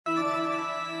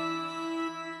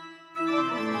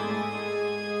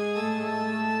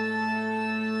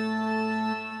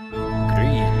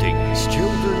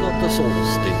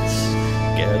solstice.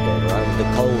 Gather round the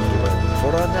cauldron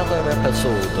for another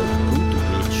episode of Good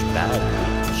Witch, Bad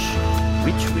Witch.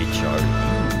 Which witch are you?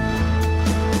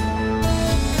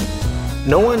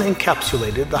 No one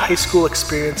encapsulated the high school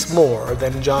experience more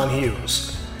than John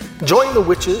Hughes. Join the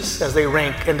witches as they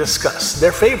rank and discuss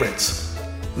their favorites.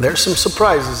 There's some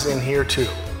surprises in here too.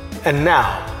 And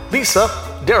now, Lysa,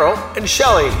 Darryl, and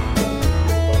Shelley.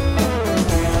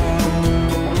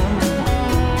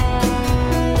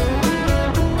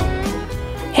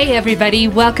 Hey everybody,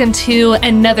 welcome to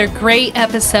another great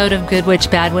episode of Good Witch,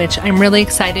 Bad Witch. I'm really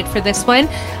excited for this one.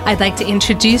 I'd like to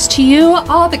introduce to you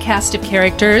all the cast of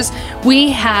characters. We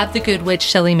have the Good Witch,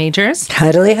 Shelley Majors.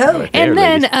 Cuddly ho. And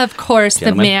then, of course,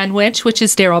 the Man Witch, which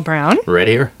is Darryl Brown. Right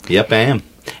here. Yep, I am.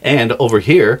 And over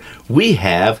here, we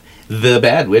have the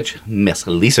Bad Witch, Miss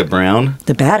Lysa Brown.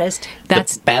 The baddest.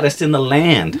 That's the baddest in the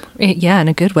land. Yeah, in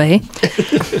a good way.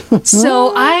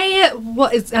 So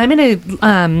I'm in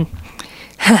a...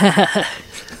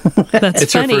 That's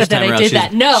it's funny that I did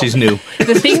that. No. She's new.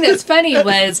 The thing that's funny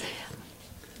was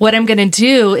what I'm going to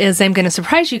do is I'm going to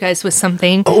surprise you guys with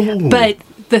something. Oh. But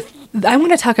I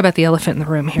want to talk about the elephant in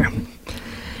the room here.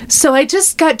 So I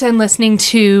just got done listening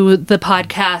to the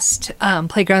podcast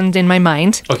Playground in My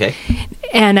Mind. Okay.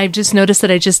 And I've just noticed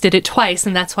that I just did it twice,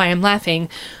 and that's why I'm laughing.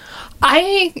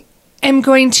 I am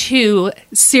going to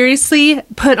seriously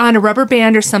put on a rubber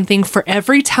band or something for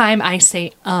every time I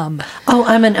say Oh,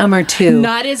 I'm an ummer too.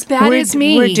 Not as bad as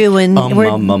me. We're doing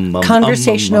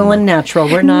conversational and natural.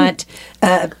 We're not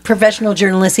professional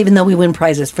journalists, even though we win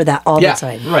prizes for that all the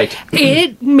time. Right.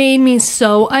 It made me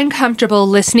so uncomfortable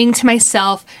listening to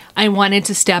myself. I wanted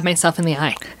to stab myself in the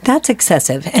eye. That's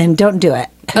excessive, and don't do it.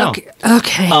 No.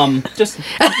 Okay. Just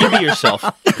be yourself.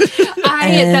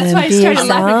 That's why I started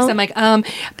laughing, because I'm like,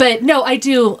 but no, I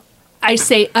do. I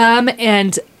say,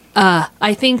 and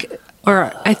I think,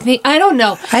 I don't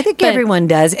know. I think everyone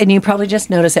does, and you probably just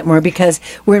notice it more because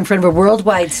we're in front of a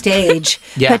worldwide stage.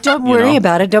 Yeah, but don't worry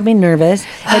about it. Don't be nervous.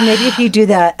 And maybe if you do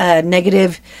that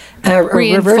negative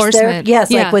reverse there,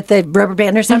 like with the rubber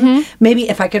band or something, maybe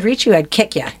if I could reach you, I'd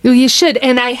kick you. You should.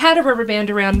 And I had a rubber band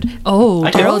around. Oh,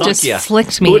 Darryl just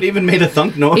flicked me. Oh, it even made a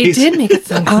thunk noise. It did make a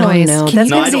thunk noise. No, Can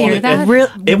that's you hear that?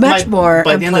 Much more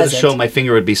By the end of the show, my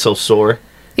finger would be so sore.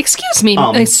 Excuse me,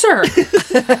 sir.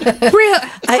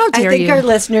 How dare I think you? our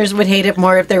listeners would hate it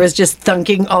more if there was just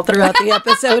thunking all throughout the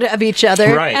episode of each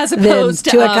other. Right. As opposed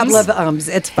to a couple of ums.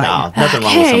 It's fine. No, nothing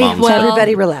wrong with some ums. So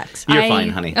everybody relax. You're fine,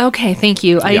 honey. Okay, thank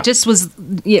you. Yeah.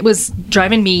 It was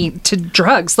driving me to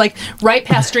drugs, like right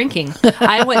past drinking.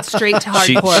 I went straight to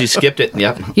hardcore. She skipped it.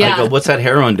 Yep. Yeah. I go, what's that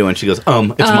heroin doing? She goes, it's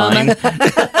mine.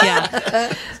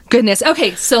 Yeah. Goodness.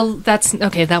 Okay, so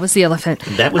that was the elephant.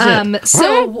 That was it.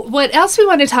 So what else we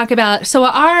want to talk about? So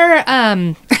our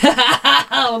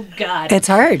oh God. It's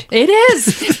hard. It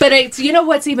is. But you know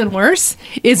what's even worse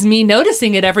is me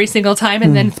noticing it every single time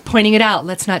and then pointing it out.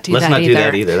 Let's not do that either. Do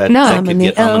that either. That could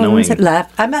get annoying.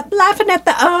 I'm laughing at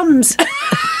the ums.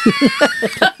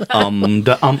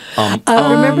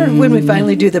 Remember when we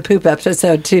finally do the poop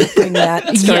episode to bring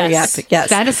that story up? Yes.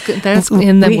 That is good. That is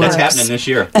in the works. That's happening this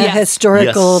year. A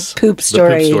historical poop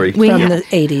story from the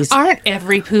 80s. Aren't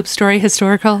every poop story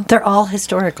historical? They're all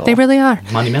historical. They really are.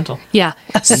 Monumental. Yeah.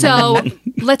 So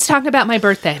let's talk about my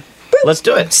birthday. Let's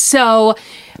do it. So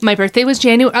my birthday was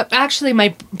January. Actually,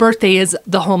 my birthday is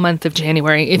the whole month of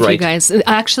January. If you guys,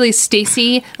 actually,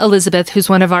 Stacy Elizabeth, who's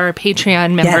one of our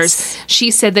Patreon members,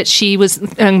 she said that she was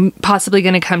possibly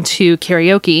going to come to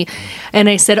karaoke, and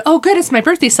I said, "Oh, good, it's my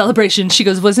birthday celebration." She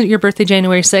goes, "Wasn't your birthday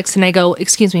January 6th?" And I go,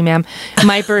 "Excuse me, ma'am,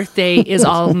 my birthday is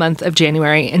all month of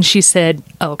January." And she said,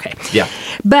 "Oh, okay." Yeah.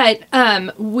 But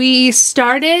we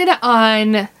started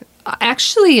on.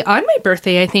 Actually, on my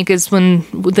birthday, I think, is when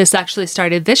this actually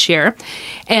started this year.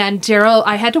 And Darryl,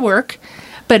 I had to work,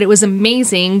 but it was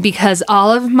amazing because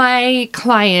all of my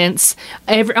clients,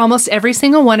 almost every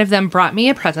single one of them brought me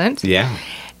a present. Yeah.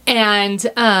 And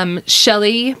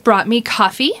Shelley brought me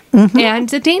coffee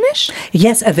and a Danish.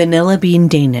 Yes, a vanilla bean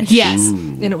Danish. Yes. Ooh.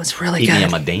 And it was really good.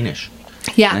 I'm a Danish.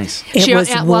 Yeah. Nice. It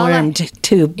was warmed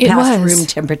to past room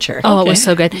temperature. Oh, it was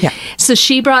so good. Yeah. So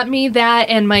she brought me that,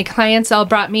 and my clients all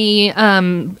brought me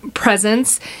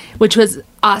presents, which was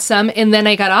awesome. And then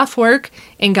I got off work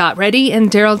and got ready,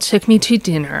 and Darryl took me to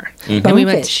dinner. And we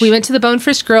went to the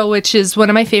Bonefish Grill, which is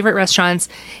one of my favorite restaurants,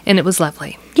 and it was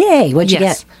lovely. Yay. What'd you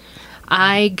get?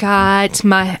 I got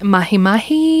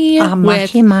mahi-mahi with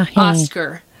mahi-mahi.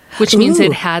 Oscar, which means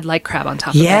it had like crab on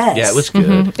top of it. Yes. Yeah, it was good.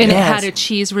 And it had a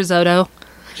cheese risotto.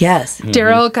 Yes.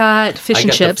 Darryl got fish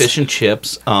and chips. The fish and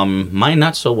chips. Mine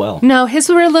not so well. No, his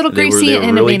were a little greasy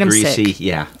and really it made him greasy. sick.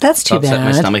 Yeah, that's too upset bad.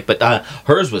 my stomach, but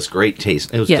hers was great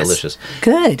taste. It was delicious.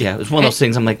 Good. Yeah, it was one of those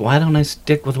things. I'm like, why don't I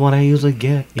stick with what I usually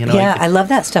get? You know. Yeah, I love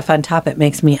that stuff on top. It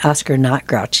makes me Oscar not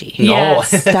grouchy. No.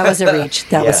 Yes. That was a reach.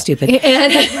 That was stupid.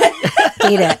 And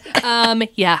Eat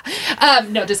it. yeah.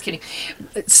 No, just kidding.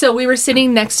 So we were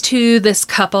sitting next to this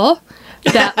couple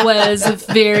that was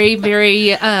very,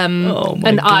 very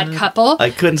an odd couple. I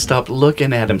couldn't stop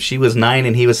looking at him. She was 9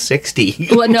 and he was 60.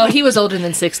 Well, no, he was older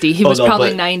than 60. He was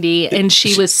probably 90, and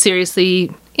she was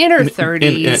seriously in her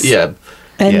 30s. Yeah.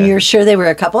 And you're sure they were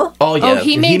a couple? Oh yeah. Oh,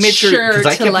 he made sure 'cause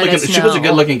I to kept let looking, us She was a know.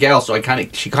 good-looking gal, so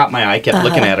she caught my eye. Kept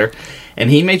looking at her, and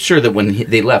he made sure that when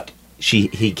they left, he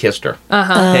kissed her. Like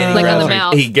on the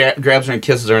mouth. He grabs her and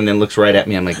kisses her, and then looks right at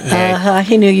me. I'm like, hey.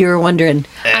 He knew you were wondering.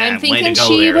 I'm way thinking to go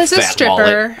she there, was a fat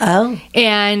stripper. Oh.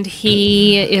 And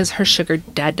he is her sugar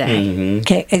daddy.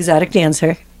 Okay, exotic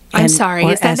dancer. I'm sorry,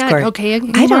 or is that not escort. okay I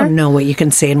anymore? don't know what you can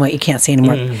say and what you can't say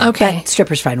anymore. Okay. But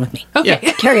stripper's fine with me. Okay.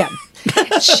 Carry on.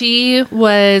 She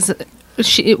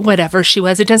whatever she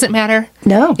was, it doesn't matter.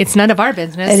 No. It's none of our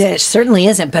business. It certainly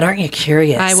isn't, but aren't you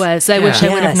curious? I was. I wish I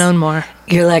would have Yes. known more.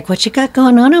 You're like, what you got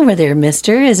going on over there,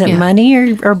 mister? Is it Yeah.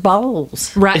 money or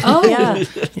balls? Right. Oh, Yeah.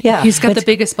 Yeah. He's got the But-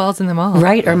 biggest balls in them all.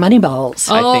 Right, or money balls.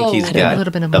 I think he's Oh, got a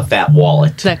little bit of a fat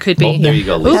wallet. That could be. Oh, there you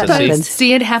go, Lisa. Oops, happens.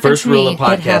 see, it happens First to rule me. of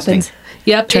podcasting. It happens.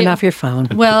 Yep. Turn off your phone.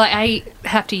 Well, I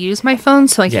have to use my phone,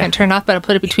 so I can't turn off, but I'll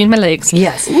put it between my legs.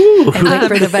 Yes. And wait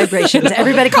for the vibrations.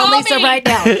 Everybody call Call Lisa me. right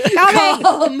now.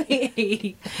 Call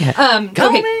me. Call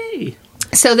Okay. me.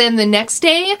 So then the next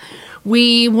day,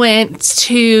 we went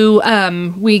to,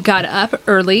 we got up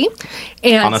early.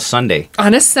 And On a Sunday.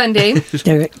 On a Sunday.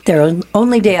 Their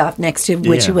only day off next to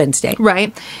Witchy Wednesday.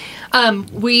 Right.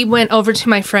 We went over to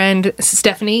my friend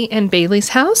Stephanie and Bailey's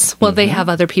house. Well, they have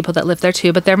other people that live there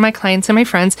too, but they're my clients and my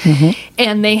friends.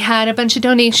 And they had a bunch of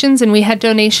donations, and we had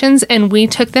donations, and we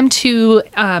took them to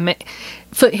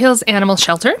Foothills Animal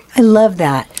Shelter. I love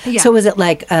that. Yeah. So was it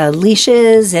like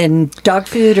leashes and dog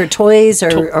food or toys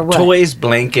or what? Toys,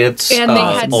 blankets. And they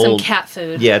had some old, cat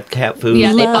food. Yeah, cat food.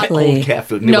 Yeah, they bought Lovely. old cat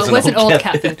food. No, it wasn't old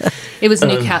cat food. It was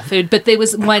new cat food, but there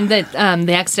was one that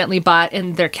they accidentally bought,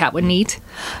 and their cat wouldn't eat.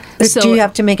 Do you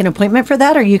have to make an appointment for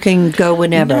that, or you can go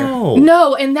whenever?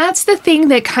 No, and that's the thing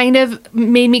that kind of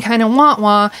made me kind of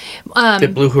wah-wah.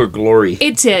 It blew her glory.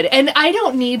 It did. And I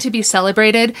don't need to be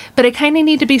celebrated, but I kind of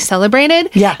need to be celebrated.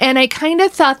 Yeah. And I kind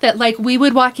of thought that, like, we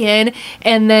would walk in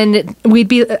and then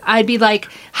I'd be like,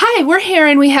 hi, we're here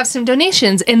and we have some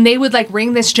donations. And they would, like,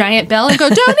 ring this giant bell and go,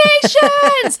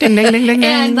 donations! Ding, ding, ding, ding,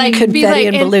 And, like, confetti be like,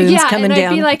 and balloons coming and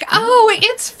down. I'd be like, oh,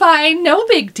 it's fine. No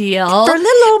big deal. For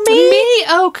little old me.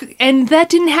 Oh, and that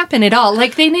didn't happen at all.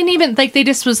 Like, they didn't even, like, they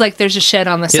just was like, there's a shed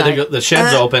on the Yeah, side. the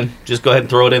shed's open. Just go ahead and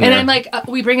throw it in And there. I'm like,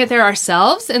 we bring it there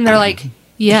ourselves? And they're like,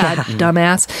 yeah,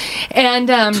 dumbass.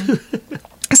 And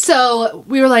so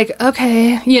we were like,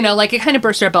 okay, like it kind of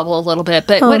burst our bubble a little bit,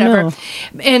 but whatever. No.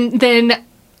 And then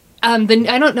I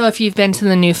don't know if you've been to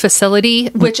the new facility,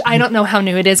 which I don't know how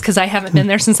new it is because I haven't been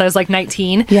there since I was like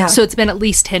 19. Yeah. So it's been at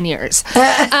least 10 years.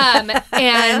 But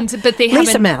they have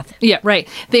Lisa math. Yeah, right.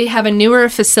 They have a newer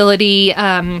facility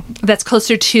that's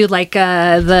closer to like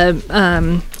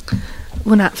the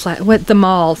the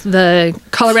mall, the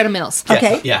Colorado Mills. Yeah,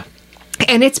 Okay. Yeah.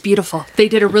 And it's beautiful. They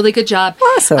did a really good job.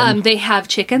 Awesome. They have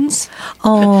chickens.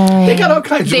 Oh, They got all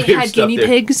kinds They of weird had stuff guinea there.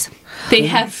 pigs. They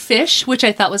had fish, which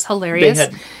I thought was They hilarious.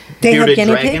 had They had bearded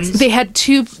guinea dragons. pigs?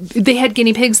 They had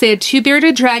guinea pigs. They had 2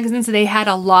 bearded dragons. They had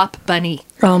a lop bunny.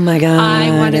 oh my God. I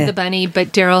wanted the bunny, but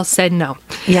Darryl said no.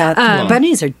 Yeah,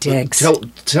 bunnies are dicks.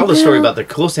 Tell the story about the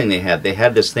coolest thing they had. They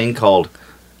had this thing called,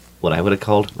 what I would have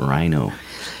called rhino.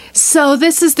 So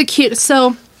this is the cute.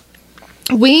 So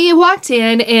we walked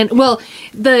in, and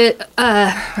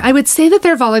I would say that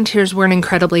their volunteers weren't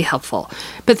incredibly helpful,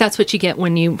 but that's what you get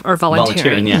when you are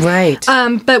volunteering. Yeah. Right.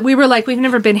 But we were like, we've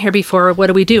never been here before. What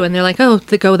do we do? And they're like, oh,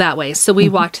 go that way. So we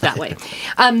walked that way.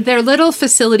 Their little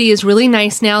facility is really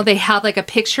nice now. They have like a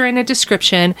picture and a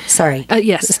description. Sorry.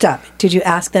 Yes. Stop. Did you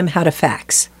ask them how to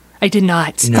fax? I did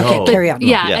not. No. Okay, carry on.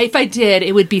 Yeah, Yeah. if I did,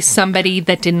 it would be somebody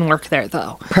that didn't work there,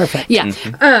 though. Perfect. Yeah.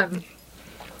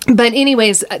 But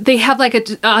anyways, they have like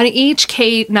on each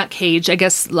cage, not cage, I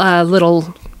guess,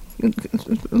 little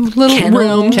little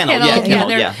room. Kennel,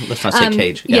 yeah. Let's not say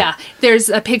cage. Yeah. There's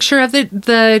a picture of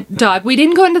the dog. We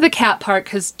didn't go into the cat part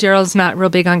because Darryl's not real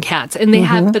big on cats, and they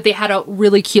had a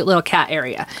really cute little cat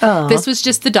area. This was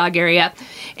just the dog area,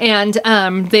 and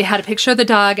they had a picture of the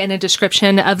dog and a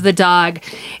description of the dog,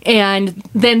 and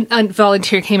then a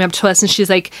volunteer came up to us and she's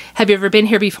like, "Have you ever been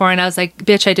here before?" And I was like,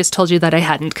 "Bitch, I just told you that I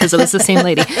hadn't," because it was the same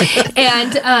lady.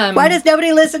 And why does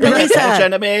nobody listen to Lysa?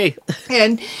 Attention to me.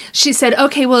 And she said,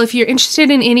 "Okay, well, if you're interested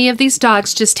in any of these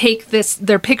dogs, just take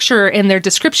their picture and their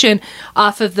description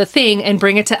off of the thing and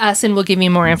bring it to us, and we'll give you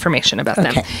more information about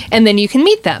them, and then you can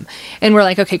meet them." And we're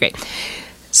like, "Okay, great."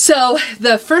 So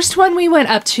the first one we went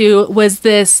up to was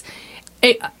this.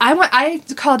 I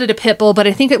called it a pit bull, but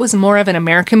I think it was more of an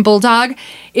American bulldog.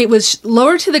 It was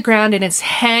lower to the ground, and its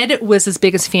head was as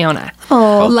big as Fiona.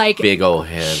 Oh, like big old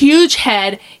head, huge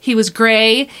head. He was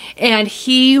gray, and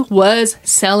he was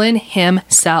selling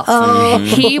himself.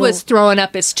 He was throwing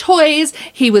up his toys.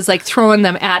 He was like throwing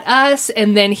them at us,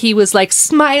 and then he was like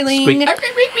smiling.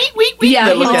 Yeah,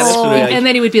 and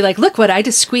then he would be like, "Look what I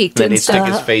just squeaked." Then he'd stick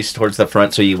his face towards the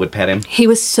front so you would pet him. He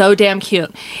was so damn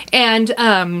cute, and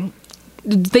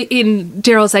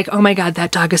Darryl's like, "Oh my God, that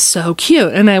dog is so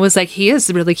cute." And I was like, "He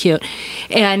is really cute."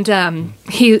 And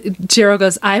Darryl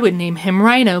goes, "I would name him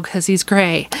Rhino because he's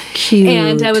gray." Cute.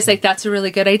 And I was like, "That's a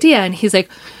really good idea." And he's like,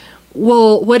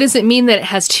 "Well, what does it mean that it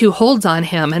has 2 holds on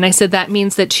him?" And I said, "That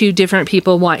means that 2 different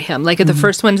people want him. Like if the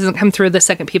first one doesn't come through, the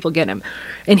second people get him."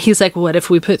 And he's like, "What if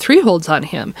we put 3 holds on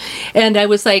him?" And I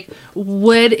was like,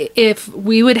 "What if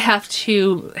we would have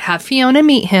to have Fiona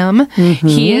meet him?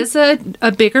 He is a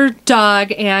bigger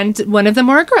dog and one of the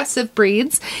more aggressive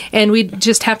breeds, and we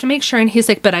just have to make sure." And he's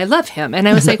like, "But I love him." And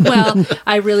I was like, "Well,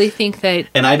 I really think that..."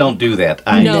 And I don't do that.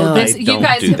 You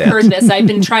guys have heard this. I've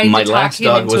been trying to talk him into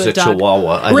a dog. My last dog was a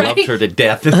Chihuahua. I loved her to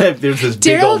death. There's this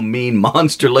big old mean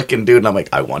monster looking dude, and I'm like,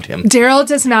 I want him. Darryl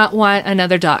does not want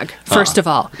another dog, first of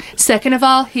all. Second of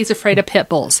all, he's afraid of pit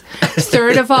bulls.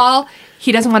 Third of all,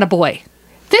 he doesn't want a boy.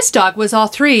 This dog was all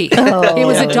 3. It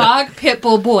was a dog, pit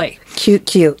bull, boy.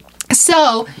 Cute.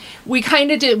 So we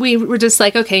kind of did, we were just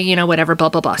like, okay, whatever, blah,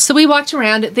 blah, blah. So we walked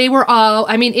around. They were all,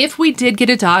 if we did get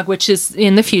a dog, which is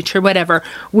in the future, whatever,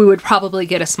 we would probably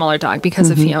get a smaller dog because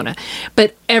of Fiona.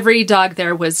 But every dog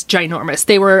there was ginormous.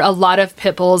 They were a lot of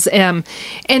pit bulls, and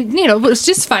it was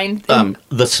just fine.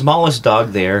 The smallest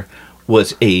dog there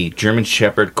was a German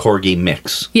Shepherd Corgi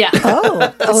mix. Yeah.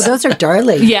 Oh, those are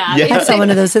darling. Yeah. I saw one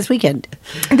of those this weekend.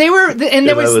 They were, and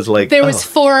there was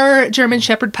 4 German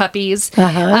Shepherd puppies.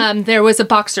 There was a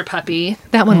boxer puppy.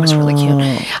 That one was really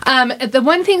cute. The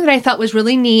one thing that I thought was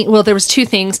really neat, well, there was 2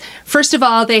 things. First of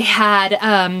all, they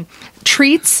had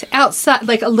treats outside,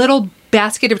 like a little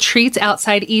basket of treats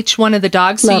outside each one of the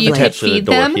dogs, so you could feed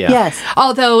them. Yes.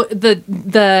 Although the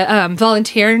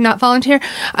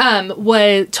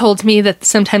told me that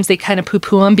sometimes they kind of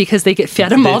poo-poo them because they get fed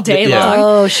them all day long.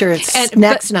 Oh, sure. It's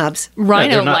snack snobs.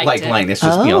 Rhino they're not like mine. It's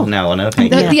just, now and okay.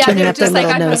 They're just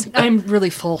like, I'm really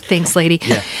full. Thanks, lady.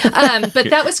 Yeah. But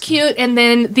that was cute. And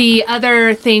then the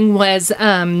other thing was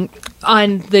on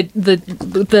the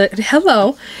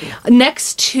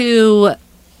next to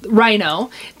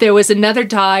Rhino, there was another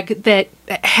dog that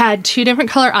had 2 different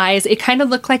color eyes. It kind of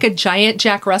looked like a giant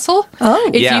Jack Russell,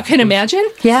 if you can imagine.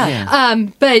 Yeah.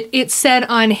 But it said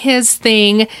on his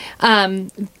thing,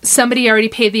 somebody already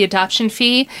paid the adoption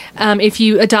fee. If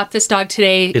you adopt this dog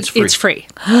today, it's free.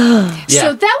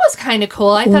 So that was kind of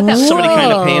cool. I thought that was somebody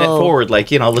kind of paying it forward,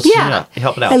 like, let's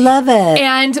help it out. I love it.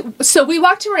 And so we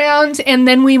walked around, and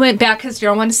then we went back because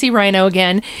Darryl wanted to see Rhino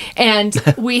again. And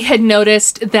we had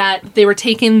noticed that they were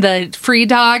taking the free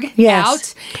dog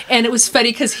out, and it was funny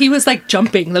because he was like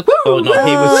jumping, like, woo! Oh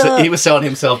no, he was selling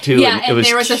himself too. Yeah, and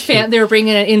there was they were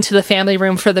bringing it into the family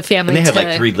room for the family. And they had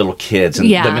like 3 little kids, and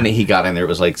the minute he got in there, it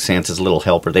was like Santa's little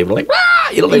helper. They were like, rah!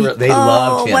 They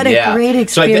loved him. What a great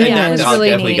experience! So I think that dog really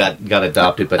definitely got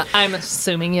adopted. But I'm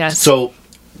assuming yes. So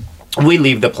we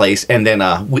leave the place, and then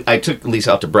I took Lysa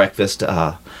out to breakfast,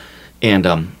 and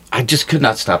I just could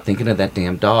not stop thinking of that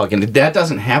damn dog, and that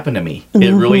doesn't happen to me.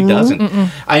 It really doesn't.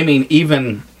 I mean,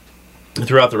 even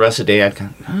throughout the rest of the day, I'd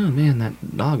kind of, oh man,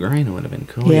 that dog Rhino would have been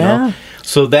cool. Yeah.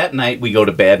 So that night we go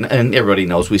to bed, and everybody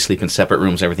knows we sleep in separate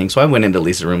rooms, everything. So I went into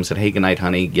Lysa's room, said, "Hey, good night,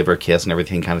 honey," give her a kiss and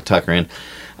everything, kind of tuck her in.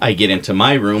 I get into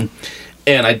my room,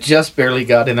 and I just barely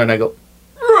got in there, and I go,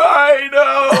 Rhino!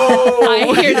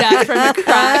 I hear that from the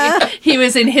cry. He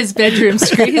was in his bedroom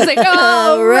screaming. He's like,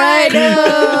 "Oh,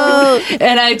 Rhino!"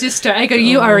 And I go,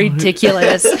 "You are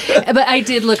ridiculous." But I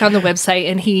did look on the website,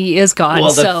 and he is gone.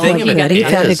 Well, the thing of it he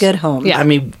found a good home. Yeah. I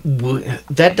mean,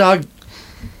 that dog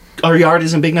our yard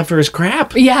isn't big enough for his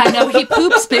crap. Yeah, I know. He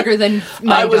poops bigger than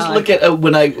my dog. I was looking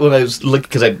when I was looking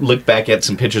because I looked back at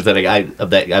some pictures that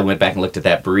I went back and looked at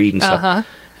that breed and stuff.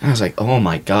 And I was like, oh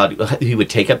my God. He would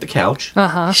take up the couch.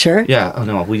 Sure. Yeah. Oh,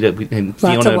 no. And Lots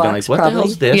Fiona of would be walks, like, what probably. the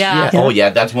hell's this? Yeah. Oh,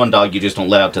 yeah. That's one dog you just don't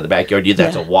let out to the backyard.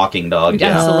 That's a walking dog.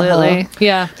 Yeah. Absolutely.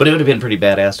 Yeah. But it would have been pretty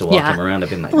badass to walk him around.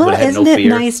 I've been like, well, would have had isn't no it fear.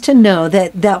 nice to know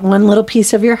that one little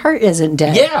piece of your heart isn't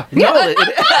dead? Yeah. No.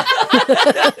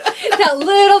 That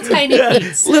little tiny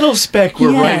piece. Little speck where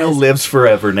Rhino lives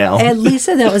forever now. And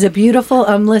Lysa, that was a beautiful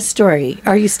list story.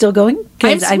 Are you still going?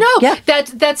 That's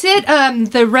it.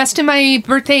 The rest of my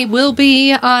birthday will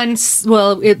be on.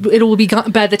 Well, it will be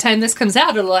gone by the time this comes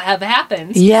out. It'll have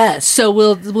happened. Yes. So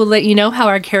we'll let you know how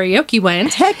our karaoke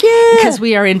went. Heck yeah! Because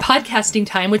we are in podcasting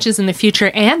time, which is in the future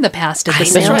and the past at the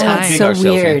same know, time. it's so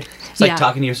weird. It's like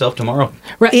talking to yourself tomorrow.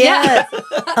 Right? Yeah.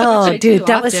 Oh, dude,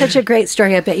 that was often. such a great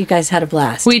story. I bet you guys had a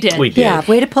blast. We did. Yeah,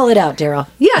 way to pull it out, Daryl.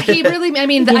 Yeah, he really. I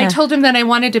mean, I told him that I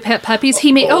wanted to pet puppies.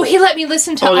 He let me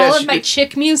listen to all of my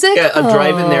chick music. Yeah, a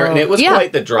drive in there, and it was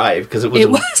quite the drive because it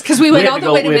was because we went all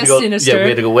the way to Westminster. Yeah, we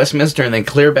had to go Westminster and then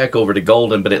clear back over to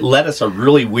Golden, but it led us a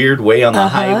really weird way on the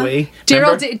highway.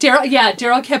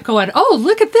 Daryl kept going. Oh,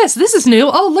 look at this! This is new.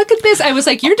 Oh, look at this! I was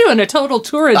like, you're doing a total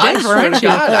tour of Denver, aren't you?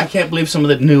 God, I can't believe some of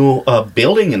the new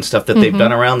building and stuff that they've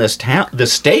done around this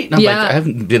state. And I'm like, I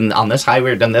haven't been on this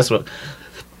highway or done this one.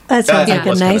 That sounds like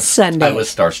a nice Sunday. I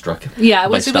was starstruck. Yeah, it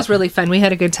was really fun. We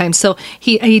had a good time. So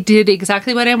he did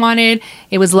exactly what I wanted.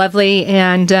 It was lovely.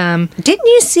 And didn't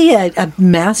you see a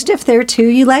Mastiff there too?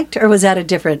 You liked, or was that a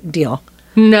different deal?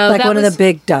 No, like one of the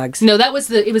big dogs. No, that was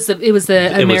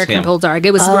the American Bulldog.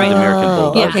 It was great. American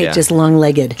Bulldog. Yeah. Okay, just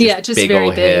long-legged. Yeah, just big very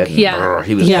old big. head. Yeah,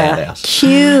 he was badass.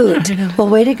 Cute. Well,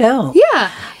 way to go.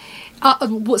 Yeah.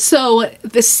 So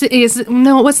this is it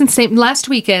wasn't same last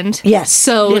weekend. Yes.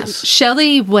 So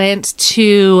Shelley went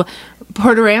to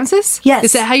Port Aransas. Yes.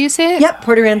 Is that how you say it? Yep,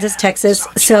 Port Aransas, Texas.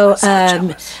 So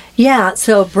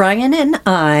Brian and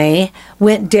I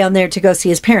went down there to go see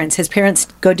his parents. His parents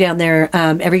go down there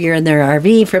every year in their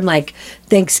RV from like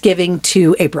Thanksgiving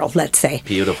to April, let's say.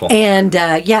 Beautiful. And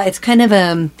it's kind of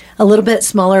a little bit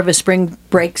smaller of a spring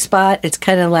break spot. It's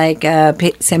kind of like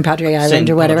San Padre Island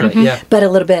or whatever, but a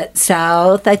little bit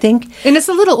south, I think. And it's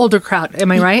a little older crowd,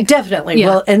 am I right? Definitely. Yeah.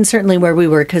 Well, and certainly where we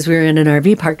were because we were in an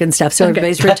RV park and stuff, so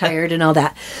everybody's retired and all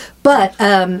that. But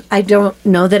I don't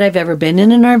know that I've ever been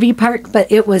in an RV park,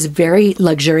 but it was very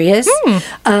luxurious,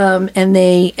 and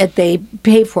they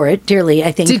pay for it dearly,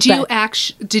 I think.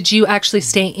 Did you actually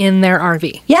stay in their RV?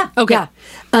 Yeah. Okay. Yeah.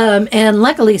 And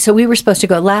luckily, so we were supposed to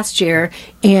go last year,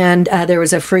 and there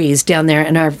was a freeze down there,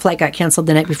 and our flight got canceled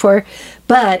the night before.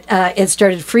 But it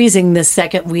started freezing the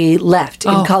second we left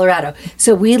in Colorado.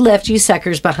 So we left you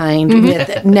suckers behind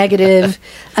with negative,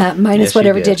 minus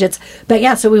whatever digits. But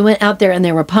yeah, so we went out there, and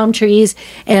there were palm trees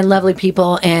and lovely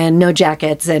people and no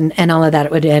jackets and all of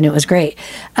that. And it was great.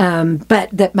 But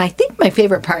I think my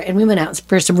favorite part, and we went out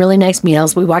for some really nice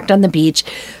meals. We walked on the beach,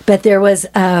 but there was...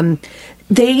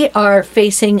 they are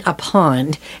facing a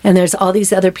pond, and there's all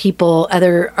these other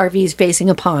RVs facing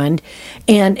a pond,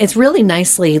 and it's really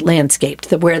nicely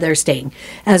landscaped where they're staying,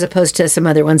 as opposed to some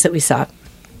other ones that we saw.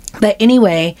 But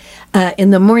anyway,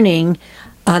 in the morning,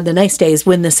 on the nice days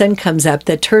when the sun comes up,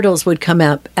 the turtles would come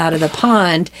up out of the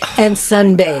pond and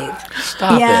sunbathe.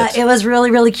 Stop it. It was really,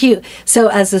 really cute. So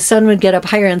as the sun would get up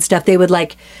higher and stuff, they would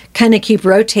like kind of keep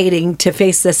rotating to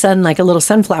face the sun like a little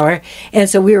sunflower. And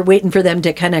so we were waiting for them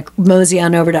to kind of mosey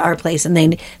on over to our place, and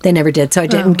they never did. So I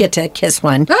didn't get to kiss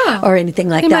one or anything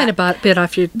like that. They might have bit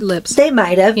off your lips. They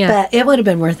might have, but it would have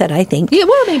been worth it, I think. Yeah,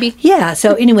 well, maybe. Yeah,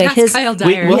 so anyway, Kyle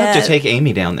Dyer. We'll have to take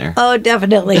Amy down there. Oh,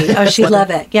 definitely. Oh, she'd love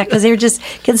it. Yeah, because they were just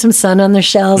getting some sun on their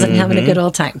shells and having a good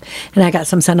old time. And I got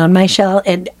some sun on my shell,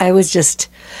 and I was just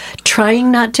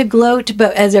trying not to gloat,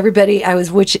 but as I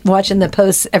was watching the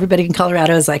posts, everybody in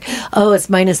Colorado was like, oh, it's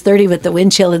minus 30 with the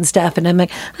wind chill and stuff. And I'm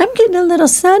like, I'm getting a little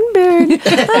sunburn.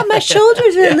 Oh, my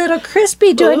shoulders are a little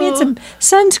crispy. Do I need some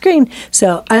sunscreen?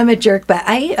 So I'm a jerk, but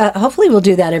I hopefully will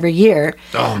do that every year.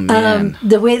 Oh, man.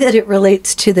 The way that it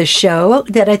relates to the show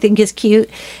that I think is cute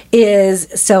is,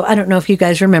 so I don't know if you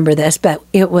guys remember this, but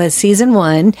it was season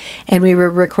 1, and we were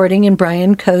recording in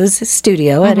Brian Coe's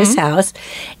studio at his house,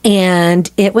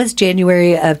 and it was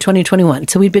January of 2021.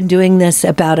 So we'd been doing this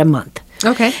about a month.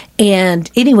 Okay.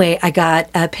 And anyway, I got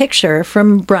a picture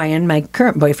from Brian, my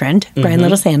current boyfriend, Brian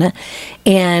Little Santa,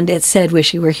 and it said,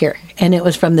 wish you were here. And it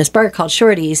was from this bar called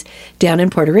Shorty's down in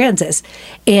Port Aransas.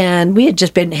 And we had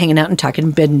just been hanging out and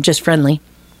talking, been just friendly.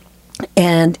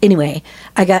 And anyway,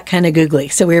 I got kind of googly.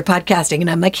 So we were podcasting, and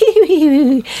I'm like,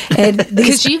 and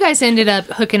because you guys ended up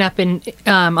hooking up in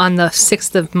on the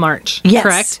 6th of March, yes,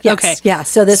 correct? Yes, okay. Yeah.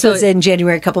 So this was in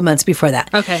January, a couple months before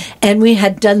that. Okay. And we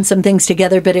had done some things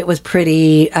together, but it was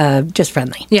pretty just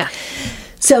friendly. Yeah.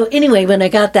 So anyway, when I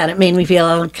got that, it made me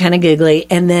feel kind of giggly.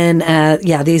 And then,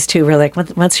 these two were like,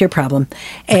 what's your problem?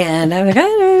 And I'm like,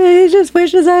 I just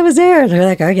wish I was there. And they're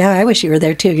like, oh, yeah, I wish you were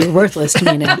there, too. You're worthless to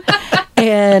me now.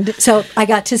 And so I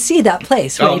got to see that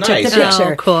place where he took the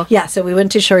picture. Oh, cool. Yeah, so we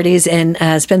went to Shorty's and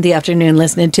spent the afternoon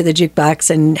listening to the jukebox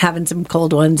and having some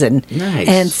cold ones and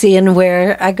seeing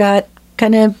where I got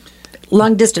kind of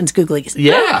long distance googlies.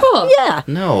 Yeah. Oh, cool. Yeah.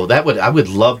 No, I would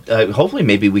love, hopefully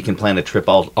maybe we can plan a trip,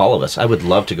 all of us. I would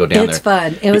love to go down there. It's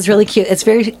fun. It was really cute. It's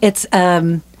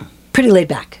pretty laid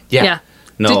back. Yeah.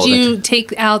 No, did you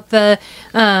take out the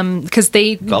because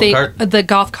the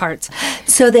golf carts?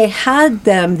 So they had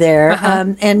them there,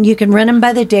 and you can rent them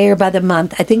by the day or by the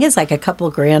month. I think it's like a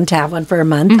couple $grand to have one for a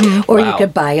month, or you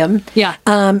could buy them. Yeah.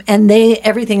 And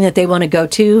everything that they want to go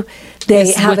to,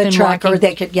 they have a truck, or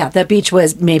they could. Yeah, the beach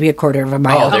was maybe a quarter of a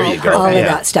mile. Oh, there you go. All of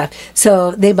that stuff.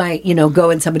 So they might,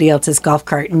 go in somebody else's golf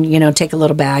cart and take a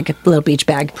little beach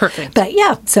bag. Perfect. But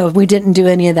yeah, so we didn't do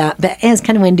any of that. But it's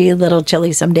kind of windy, a little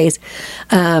chilly some days.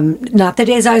 Not the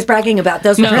days I was bragging about.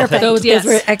 Those were perfect. Those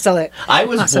were excellent. I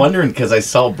was wondering because I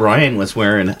saw Brian was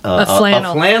wearing a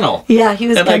flannel. Yeah, he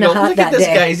was kind of hot look that at this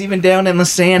day. guy. He's even down in the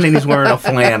sand and he's wearing a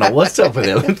flannel. What's up with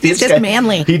him? He's just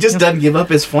manly. He just doesn't give up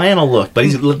his flannel look, but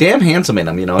he's damn handsome in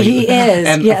them, He is.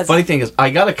 And yes. the funny thing is, I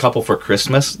got a couple for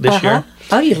Christmas this year.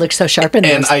 Oh, you look so sharp in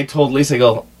And those. I told Lisa, I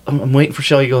go, I'm waiting for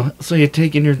Shelley. Go, so you're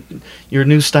taking your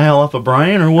new style off of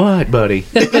Brian or what, buddy?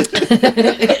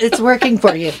 It's working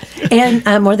for you. And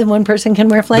more than one person can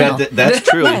wear flannel. That's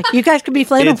true. Yeah, you guys could be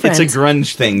flannel friends. It's a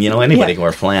grunge thing. Anybody can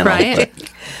wear flannel. Right.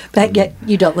 But yet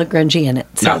you don't look grungy in it.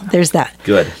 So there's that.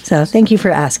 Good. So thank you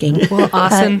for asking. Well,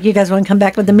 awesome. You guys want to come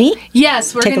back with the meat?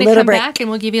 Yes, we're Take going a to come break. back and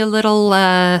we'll give you a little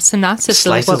synopsis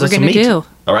Slices of what we're some going to meat. do.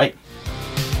 All right.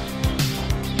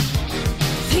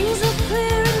 Things are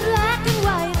clear in black and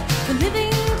white. The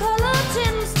living color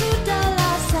tends to dull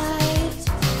our sight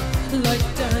like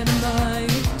dynamite.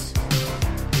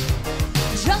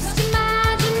 Just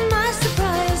imagine my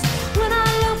surprise when I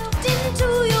looked into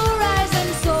your eyes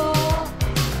and saw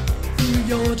through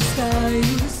your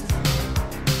disguise.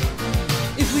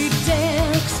 If we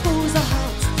dare expose our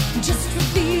hearts, just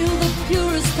reveal the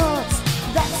purest thoughts,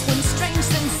 that's when strange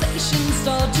sensations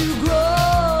start to grow.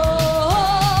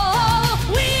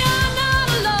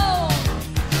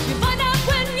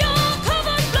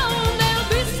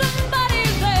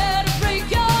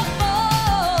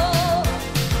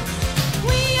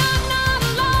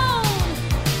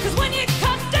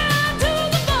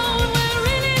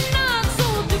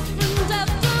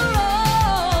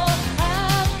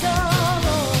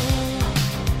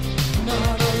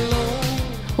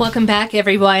 Welcome back,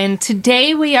 everyone.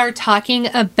 Today we are talking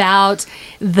about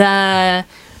the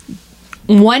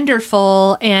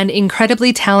wonderful and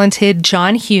incredibly talented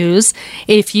John Hughes.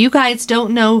 If you guys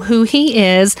don't know who he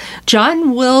is,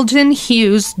 John Weldon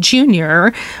Hughes Jr.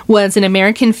 was an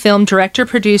American film director,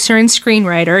 producer, and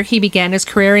screenwriter. He began his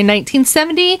career in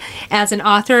 1970 as an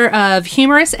author of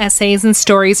humorous essays and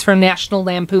stories for National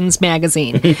Lampoon's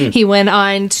magazine. He went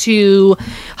on to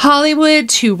Hollywood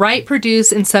to write,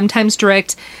 produce, and sometimes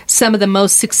direct some of the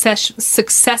most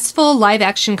successful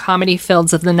live-action comedy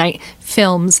films of the 1980s.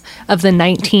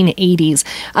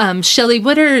 Shelley,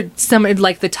 what are some of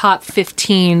the top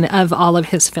 15 of all of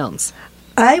his films?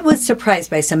 I was surprised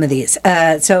by some of these.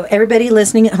 So everybody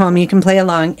listening at home, you can play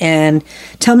along and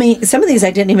tell me, some of these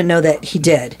I didn't even know that he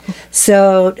did.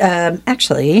 So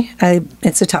actually,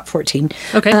 it's a top 14.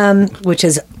 Okay. Which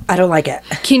is, I don't like it.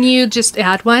 Can you just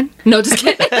add one? No, just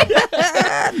kidding.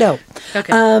 No.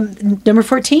 Okay. Number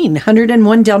 14,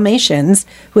 101 Dalmatians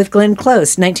with Glenn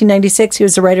Close, 1996. He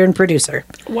was the writer and producer.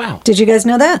 Wow. Did you guys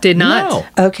know that? Did not. No.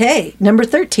 Okay. Number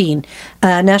 13,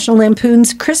 National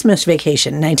Lampoon's Christmas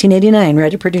Vacation, 1989,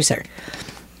 writer-producer.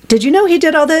 Did you know he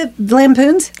did all the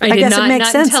Lampoons? I did guess not, it makes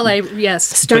not sense. until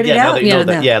Started out?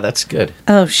 Yeah, that's good.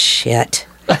 Oh, shit.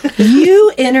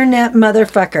 You internet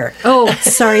motherfucker. Oh.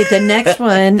 Sorry, the next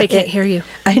one. They can't hear you.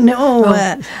 I know.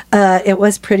 It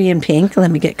was Pretty in Pink.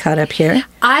 Let me get caught up here.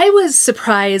 I was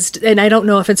surprised, and I don't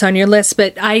know if it's on your list,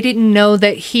 but I didn't know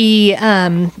that he,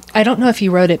 I don't know if he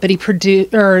wrote it, but he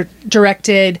produced or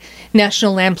directed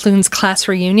National Lampoon's Class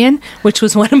Reunion, which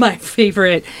was one of my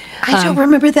favorite. I don't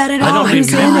remember that at all. I don't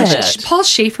Who's in remember it? that. Paul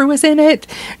Schaefer was in it.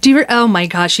 Oh my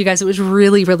gosh, you guys, it was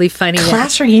really, really funny.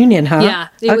 Class Reunion, huh? Yeah.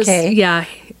 It was, yeah.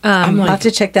 I'll have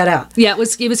to check that out. Yeah, it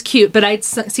was cute, but I'd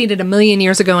seen it a million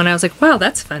years ago, and I was like, wow,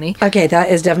 that's funny. Okay, that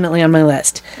is definitely on my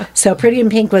list. So Pretty in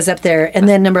Pink was up there. And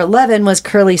then number 11 was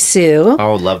Curly Sue.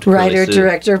 Oh, loved Curly Writer, Sue.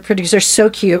 director, producer.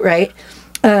 So cute, right?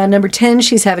 Number 10,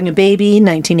 She's Having a Baby,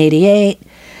 1988.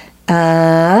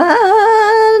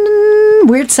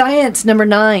 Weird Science, number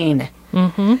 9.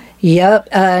 Mm-hmm.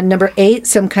 Yep. Number 8,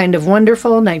 Some Kind of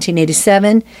Wonderful,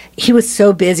 1987. He was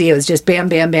so busy. It was just bam,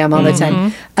 bam, bam all the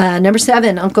time. Number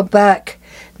 7, Uncle Buck.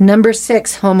 Number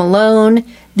 6, Home Alone,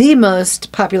 the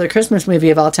most popular Christmas movie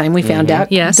of all time. We found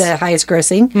out. Yes. The highest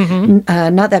grossing.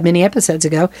 Not that many episodes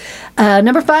ago.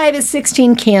 Number 5 is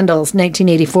 16 Candles,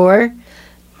 1984.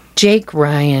 Jake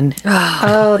Ryan.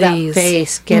 Oh, that please.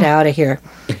 face. Get out of here.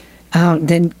 Oh,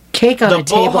 then cake on The a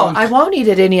table. bunk. I won't eat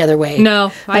it any other way.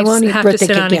 No, I won't just eat have to birthday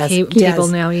sit cake. on a Yes. table Yes.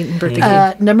 now eating birthday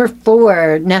cake. Number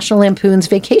 4, National Lampoon's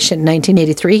Vacation,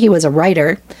 1983. He was a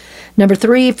writer. Number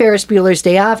 3, Ferris Bueller's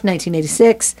Day Off,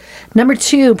 1986. Number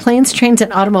 2, Planes, Trains,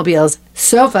 and Automobiles.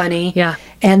 So funny. Yeah.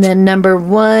 And then number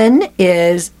 1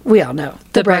 is, we all know,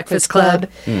 The Breakfast Club.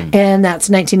 And that's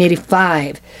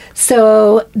 1985.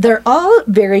 So they're all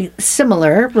very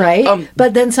similar, right?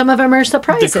 But then some of them are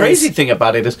surprises. The crazy thing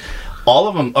about it is, all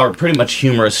of them are pretty much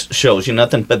humorous shows.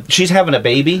 Nothing, but She's Having a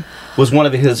Baby was one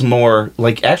of his more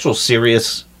like actual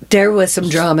serious. There was some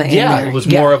drama in Yeah, there. it was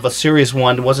more of a serious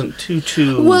one. It wasn't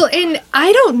too. Well, and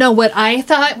I don't know what I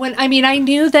thought I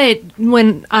knew that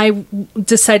when I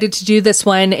decided to do this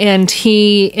one and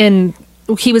he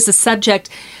was the subject,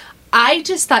 I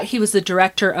just thought he was the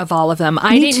director of all of them.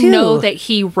 I Me didn't too. know that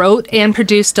he wrote and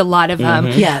produced a lot of them.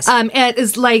 Yes. And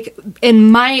it's like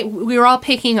we were all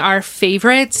picking our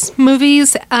favorites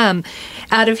movies out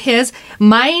of his.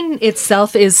 Mine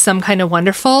itself is Some Kind of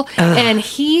Wonderful, and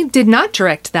he did not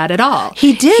direct that at all.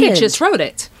 He didn't. He just wrote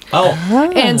it. Oh,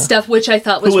 And stuff, which I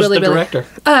thought was who was really, the really director?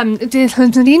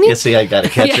 Dini? You see, I got to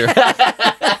catch her.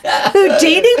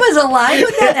 Houdini was alive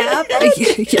when that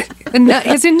happened? No,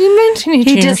 his invention.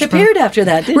 He disappeared after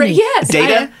that, didn't he? Yes.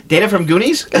 Data from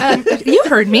Goonies? You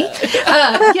heard me.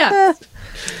 Yeah.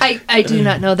 I do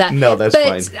not know that. No, that's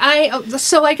fine.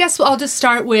 So I guess I'll just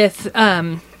start with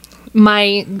Your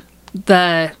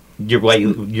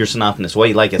synopsis. Why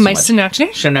you like it so my much?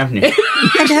 synopsis. And how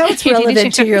it's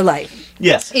relevant to your life.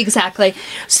 Yes. Exactly.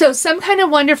 So Some Kind of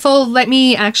Wonderful. Let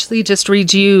me actually just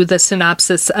read you the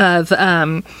synopsis of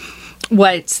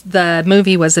what the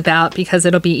movie was about, because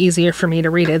it'll be easier for me to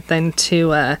read it than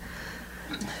to.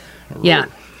 Yeah.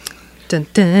 Dun,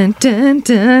 dun, dun,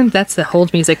 dun. That's the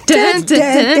hold music. Dun,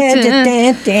 dun,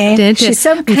 dun, dun, dun. She's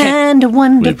some kind of We've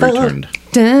wonderful. returned.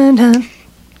 Dun, dun.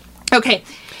 Okay.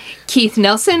 Keith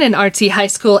Nelson, an artsy high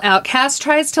school outcast,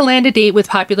 tries to land a date with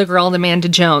popular girl Amanda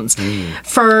Jones.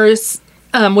 First,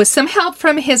 with some help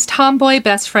from his tomboy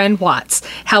best friend Watts.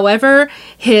 However,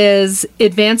 his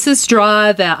advances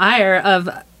draw the ire of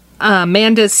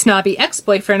Amanda's snobby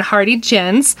ex-boyfriend Hardy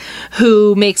Jens,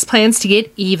 who makes plans to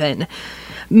get even.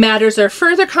 Matters are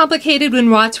further complicated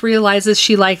when Watts realizes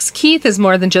she likes Keith as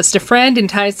more than just a friend and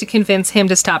tries to convince him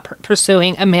to stop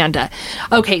pursuing Amanda.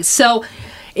 Okay, so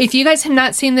if you guys have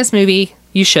not seen this movie,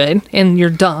 you should, and you're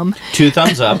dumb. 2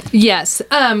 thumbs up. Yes,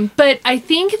 but I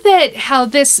think that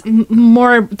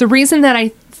the reason that I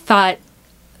thought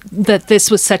that this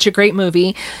was such a great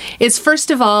movie is, first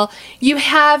of all, you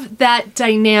have that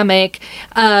dynamic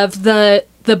of the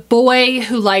boy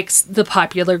who likes the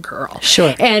popular girl.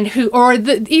 Sure. And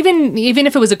even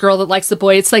if it was a girl that likes the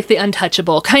boy, it's like the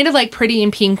untouchable. Kind of like Pretty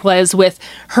in Pink was with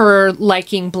her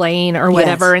liking Blaine or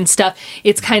whatever. Yes. And stuff.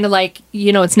 It's kind of like,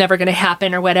 it's never going to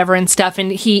happen or whatever and stuff.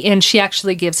 And she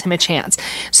actually gives him a chance.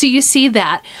 So you see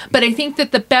that. But I think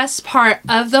that the best part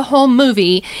of the whole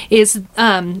movie is,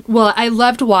 I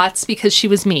loved Watts because she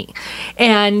was me.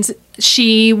 And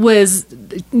she used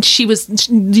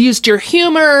your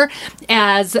humor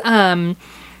as a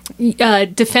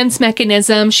defense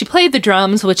mechanism. She played the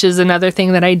drums, which is another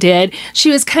thing that I did.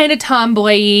 She was kind of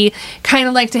tomboy-y, kind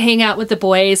of liked to hang out with the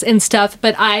boys and stuff,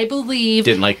 but I believe...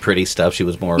 Didn't like pretty stuff. She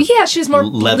was more... Yeah, she was more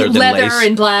leather than lace.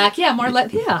 and black. Yeah, more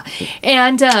yeah.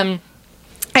 And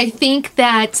I think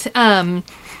that...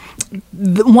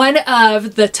 one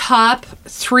of the top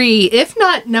 3, if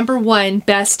not number 1,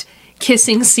 best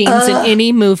kissing scenes in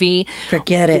any movie.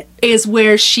 Forget it. Is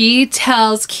where she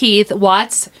tells Keith,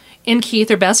 Watts, and Keith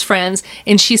are best friends,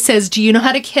 and she says, "Do you know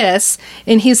how to kiss?"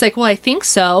 And he's like, "Well, I think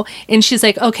so." And she's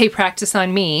like, "Okay, practice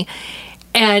on me."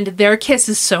 And their kiss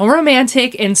is so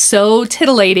romantic and so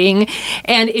titillating,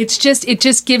 and it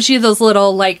just gives you those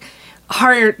little like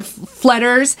heart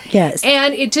flutters. Yes.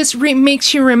 And it just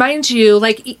makes you remind you,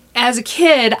 like, as a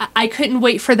kid, I couldn't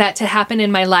wait for that to happen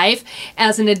in my life.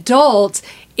 As an adult,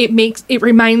 it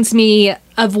reminds me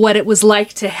of what it was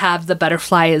like to have the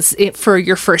butterflies for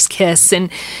your first kiss and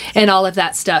all of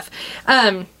that stuff.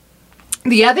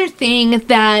 The other thing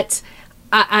that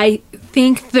I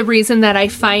think the reason that I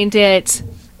find it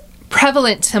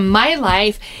prevalent to my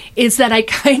life is that I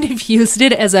kind of used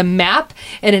it as a map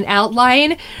and an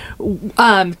outline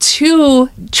to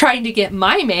trying to get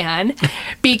my man,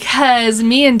 because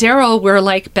me and Darryl were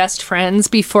like best friends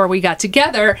before we got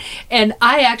together, and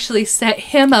I actually set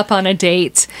him up on a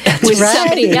date with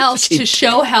somebody else to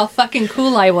show how fucking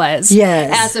cool I was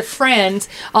as a friend,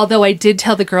 although I did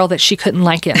tell the girl that she couldn't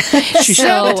like him. She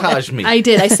sabotaged me. I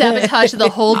did. I sabotaged the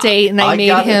whole date, and I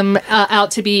made him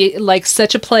out to be like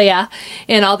such a playa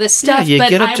and all this stuff. Yeah, you but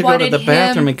get up I to go to the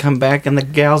bathroom and come back, and the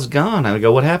gal's gone. I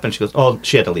go, "What happened?" She goes, "Oh,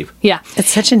 she had to leave." Yeah. It's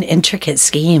such an intricate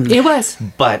scheme. It was.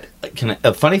 But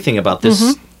a funny thing about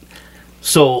this,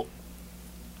 so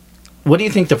what do you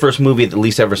think the first movie that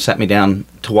Lisa ever sat me down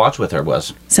to watch with her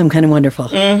was? Some Kind of Wonderful.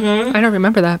 I don't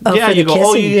remember that. Oh, Yeah, for you the go,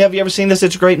 "Oh, kissing. have you ever seen this?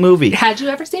 It's a great movie." Had you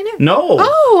ever seen it? No.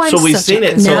 Oh, I'm so we've such seen a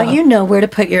it. good So, Now you know where to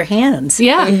put your hands.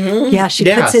 Yeah. Yeah, she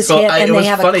Yeah, puts his so hand, it and they was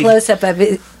have funny. a close-up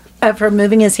of her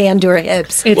moving his hand to her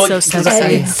hips. It's Well, so 'cause sexy.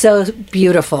 And it's so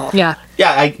beautiful. Yeah.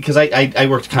 yeah, because I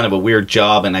worked kind of a weird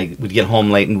job, and I would get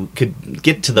home late and could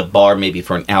get to the bar maybe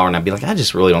for an hour, and I'd be like, "I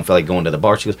just really don't feel like going to the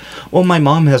bar." She goes, "Well, my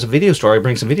mom has a video store. I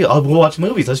bring some video. We'll watch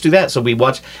movies. Let's do that." So we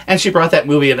watched, and she brought that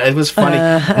movie, and it was funny.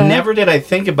 Never did I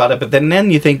think about it, but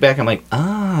then you think back, I'm like,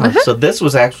 so this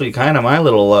was actually kind of my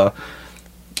little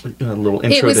intro.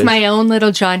 It was to- my own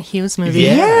little John Hughes movie.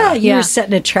 Yeah. Yeah, you Yeah. were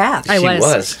setting a trap. I She was.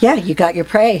 was. Yeah, you got your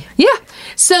prey. Yeah.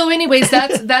 So, anyways,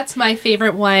 that's my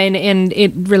favorite one, and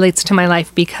it relates to my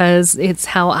life because it's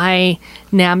how I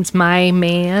nabbed my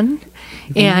man,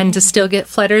 and to still get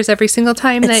flutters every single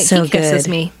time that It's so he kisses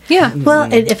good. me. Yeah. Well,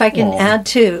 and if I can add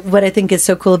to what I think is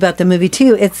so cool about the movie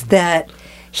too, it's that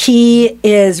he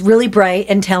is really bright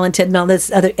and talented and all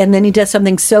this other, and then he does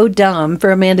something so dumb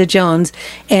for Amanda Jones,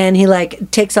 and he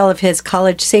like takes all of his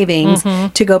college savings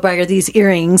to go buy her these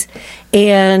earrings,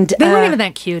 and They weren't even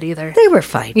that cute either. they were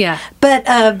fine. Yeah. But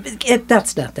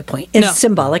that's not the point. It's No.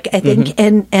 symbolic, I think.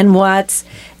 And Watts,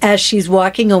 as she's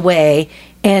walking away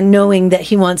and knowing that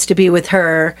he wants to be with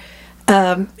her,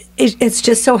 it's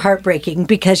just so heartbreaking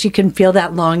because you can feel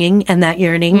that longing and that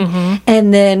yearning.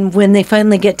 And then when they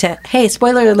finally get to, hey,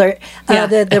 spoiler alert, Yeah.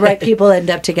 the right people end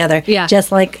up together. Yeah.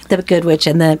 Just like the good witch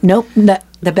and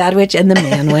the bad witch and the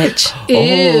man witch. Ew.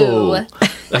 Oh.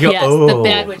 I go, Yes, the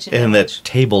bad witch and and the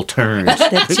table turns.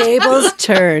 The tables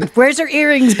turned. Where's her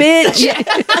earrings, bitch?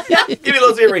 Give me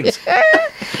those earrings.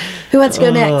 Who wants to go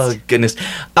Oh, next? goodness.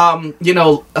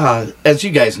 As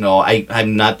you guys know,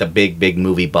 I'm not the big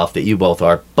movie buff that you both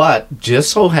are, but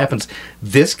just so happens,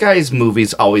 this guy's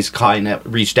movies always kind of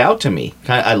reached out to me.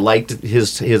 I liked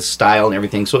his style and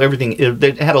everything, so everything,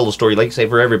 it had a little story, like I say,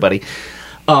 for everybody.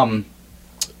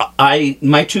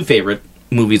 My two favorite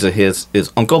movies of his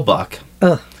is Uncle Buck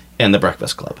and The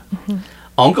Breakfast Club.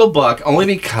 Uncle Buck, only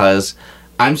because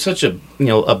I'm such a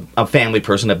family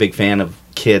person, a big fan of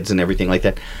kids and everything like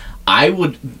that. I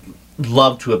would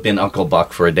love to have been Uncle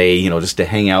Buck for a day, just to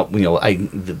hang out.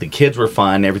 The kids were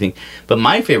fun, everything. But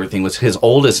my favorite thing was his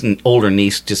oldest and older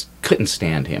niece just couldn't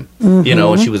stand him. And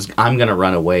she was, "I'm going to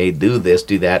run away, do this,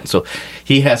 do that." And so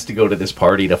he has to go to this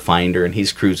party to find her, and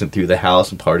he's cruising through the house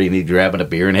and partying, and he's grabbing a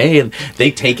beer, and and they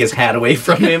take his hat away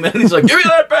from him, and he's like, "Give me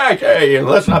that back, hey,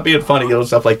 let's not being funny,"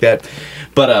 stuff like that.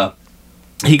 But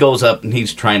he goes up and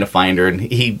he's trying to find her, and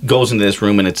he goes into this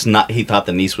room, and it's not, he thought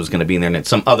the niece was going to be in there, and it's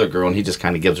some other girl, and he just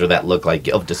kind of gives her that look like,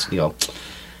 just,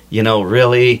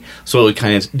 really? So he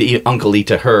kind of uncle-y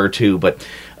to her too, but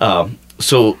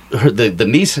so the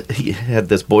niece, he had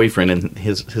this boyfriend, and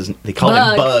his they call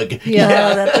him Bug.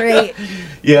 Yeah, that's right.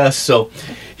 Yeah, so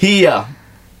he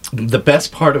the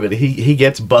best part of it, he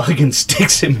gets Bug and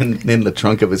sticks him in the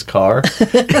trunk of his car.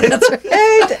 That's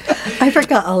right. I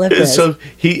forgot all of this. So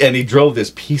he drove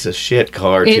this piece of shit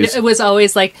car. It was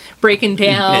always like breaking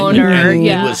down or he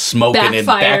was smoking and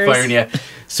backfiring. Yeah.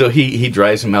 So he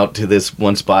drives him out to this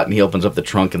one spot, and he opens up the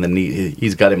trunk, and then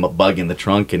he's got him a Bug in the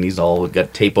trunk, and he's all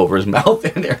got tape over his mouth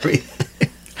and everything.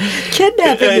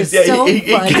 Kidnapping is so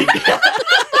funny.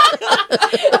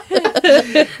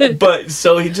 But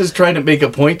so he's just trying to make a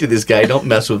point to this guy, don't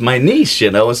mess with my niece,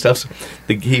 and stuff. So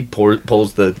he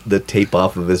pulls the tape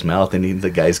off of his mouth, and the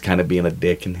guy's kind of being a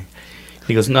dick, and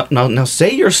he goes, no,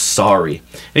 say you're sorry.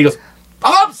 And he goes,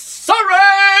 I'm sorry!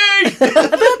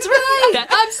 That's right.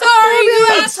 I'm sorry, you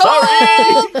asshole!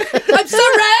 I'm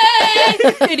sorry!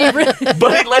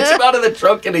 But he lets him out of the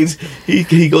trunk, and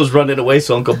he goes running away,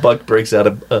 so Uncle Buck breaks out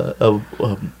a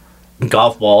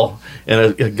golf ball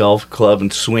and a golf club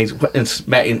and swings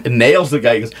and nails the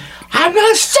guy. He goes, I'm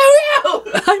not sorry!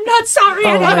 I'm not sorry. Oh,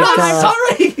 I'm my not God.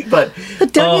 sorry! But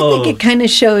don't you think it kind of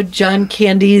showed John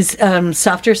Candy's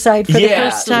softer side for the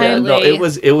first time? No,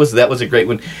 that was a great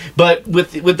one. But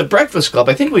with the Breakfast Club,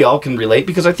 I think we all can relate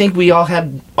because I think we all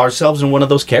had ourselves in one of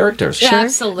those characters. Sure.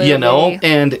 Absolutely.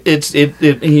 And it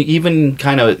even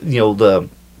kind of, the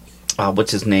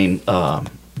what's his name?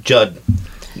 Judd.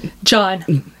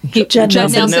 John. John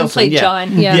Nelson played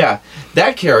John. Yeah.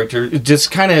 That character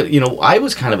just kind of, I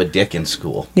was kind of a dick in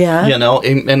school. Yeah.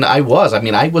 And I was. I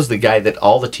mean, I was the guy that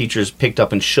all the teachers picked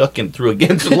up and shook and threw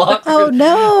against the locker. Oh,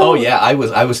 no. Oh, yeah. I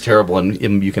was terrible.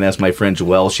 And you can ask my friend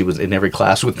Joelle. She was in every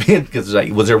class with me. Because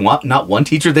was there not one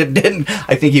teacher that didn't?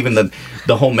 I think even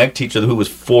the home ec teacher who was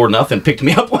 4-0 picked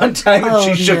me up one time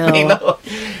and she shook me. No.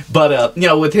 But,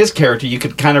 with his character, you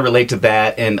could kind of relate to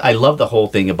that. And I love the whole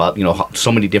thing about, how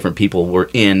so many different people were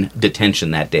in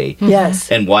detention that day.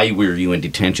 Yes. And why were you in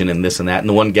detention and this and that. And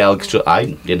the one gal, I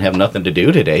didn't have nothing to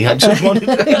do today. I just wanted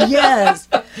to. Yes.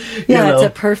 Yeah, it's a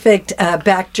perfect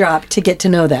backdrop to get to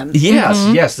know them.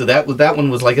 Yes. So that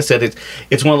one was, like I said,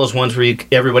 it's one of those ones where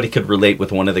everybody could relate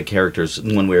with one of the characters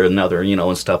in one way or another,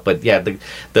 and stuff. But yeah, the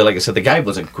like I said, the guy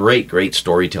was a great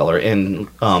storyteller. And,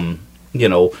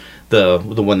 the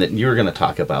one that you're going to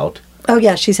talk about. Oh,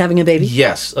 yeah, she's having a baby.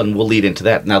 Yes, and we'll lead into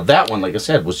that. Now, that one, like I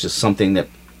said, was just something that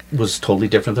was totally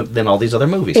different than all these other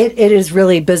movies. It is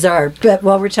really bizarre. But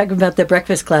while we're talking about the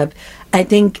Breakfast Club, I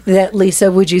think that, Lisa,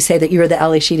 would you say that you were the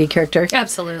Ali Sheedy character?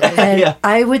 Absolutely. And Yeah.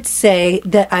 I would say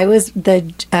that I was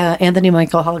the Anthony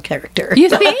Michael Hall character. You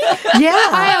think? Yeah.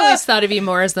 I always thought of you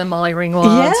more as the Molly Ringwald.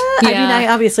 Yeah. I mean, I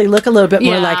obviously look a little bit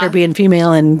more like her being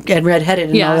female and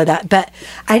redheaded and all of that. But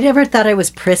I never thought I was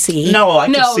prissy. No, I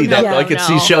could see that. No, I could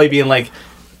see Shelley being like,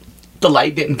 the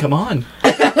light didn't come on.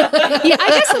 Yeah, I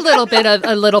guess a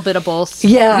little bit of both.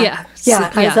 Yeah.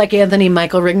 I was like Anthony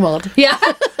Michael Ringwald. Yeah.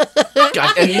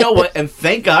 God, and you know what? And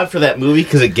thank God for that movie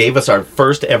because it gave us our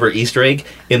first ever Easter egg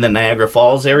in the Niagara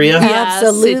Falls area. Yes,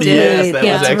 Absolutely. it did. Yes, that was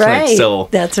That's excellent. right. So,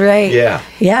 that's right. Yeah.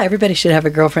 Yeah, everybody should have a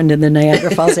girlfriend in the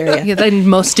Niagara Falls area. Yeah, then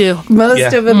most do.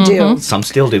 Most of them do. some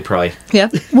still do, probably. Yeah.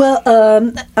 Well,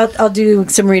 I'll do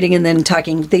some reading and then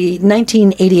talking. The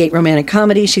 1988 romantic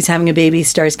comedy, She's Having a Baby,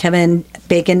 stars Kevin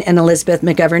Bacon and Elizabeth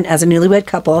McGovern as a newlywed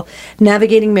couple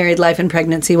navigating married life and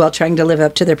pregnancy while trying to live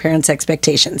up to their parents'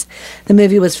 expectations. The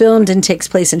movie was filmed and takes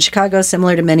place in Chicago,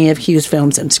 similar to many of Hughes'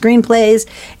 films and screenplays.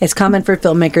 It's common for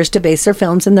filmmakers to base their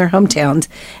films in their hometowns,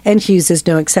 and Hughes is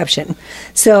no exception.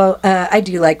 So I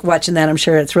do like watching that. I'm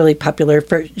sure it's really popular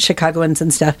for Chicagoans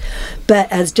and stuff.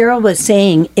 But as Darryl was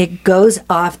saying, it goes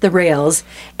off the rails,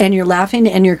 and you're laughing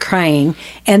and you're crying,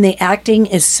 and the acting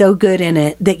is so good in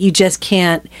it that you just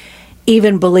can't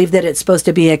even believe that it's supposed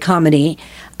to be a comedy.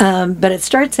 But it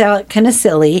starts out kind of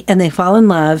silly, and they fall in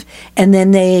love, and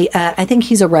then they, I think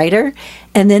he's a writer,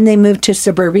 and then they move to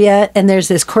suburbia, and there's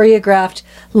this choreographed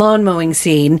lawn mowing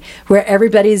scene where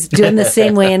everybody's doing the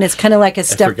same way, and it's kind of like a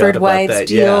Stepford Wives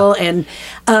deal, and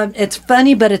it's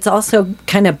funny, but it's also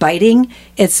kind of biting.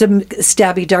 It's some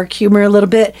stabby, dark humor a little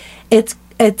bit. It's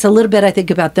a little bit, I think,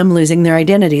 about them losing their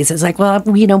identities. It's like, well,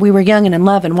 we were young and in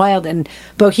love and wild and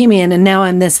bohemian, and now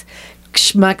I'm this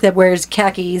schmuck that wears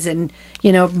khakis and,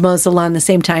 mows the lawn the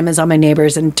same time as all my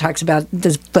neighbors and talks about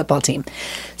this football team.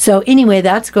 So anyway,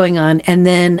 that's going on. And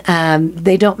then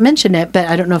they don't mention it, but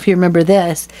I don't know if you remember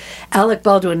this. Alec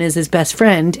Baldwin is his best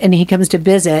friend, and he comes to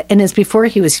visit, and it's before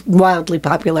he was wildly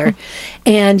popular.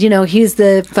 And, he's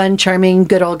the fun, charming,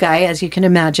 good old guy, as you can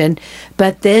imagine.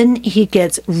 But then he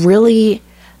gets really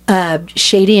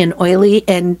shady and oily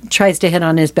and tries to hit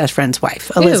on his best friend's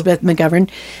wife, Elizabeth McGovern,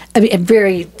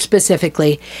 very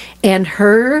specifically. And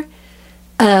her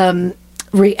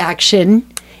reaction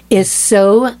is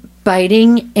so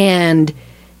biting and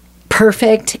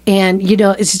perfect. And,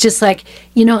 it's just like,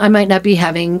 I might not be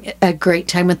having a great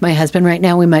time with my husband right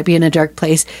now. We might be in a dark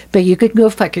place, but you could go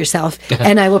fuck yourself.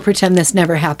 And I will pretend this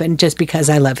never happened just because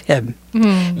I love him.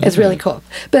 It's really cool.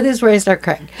 But this is where I start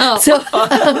crying. Oh. So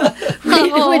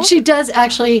when she does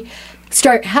actually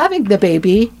start having the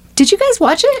baby, did you guys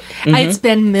watch it? It's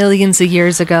been millions of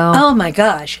years ago. Oh my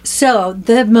gosh. So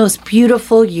the most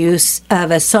beautiful use of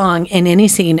a song in any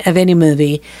scene of any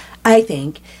movie, I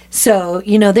think, So,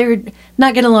 they're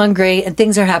not getting along great and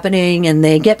things are happening and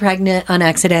they get pregnant on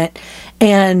accident.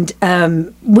 And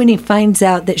when he finds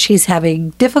out that she's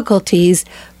having difficulties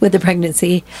with the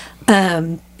pregnancy,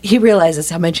 he realizes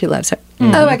how much he loves her.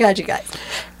 Oh my God, you guys.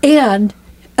 And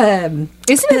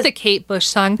isn't it the Kate Bush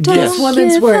song? This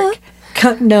woman's work.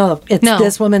 No, it's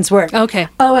this woman's work. Okay.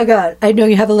 Oh my God, I know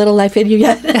you have a little life in you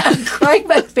yet. I'm crying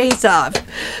my face off.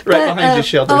 Right behind you,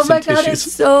 Shell, there's oh my some God, tissues.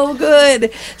 it's so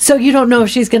good. So you don't know if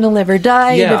she's going to live or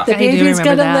die, and if the I do baby's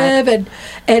going to remember live,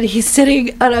 and he's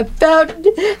sitting on a fountain, and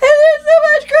there's so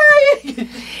much crying.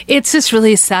 It's just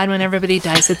really sad when everybody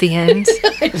dies at the end.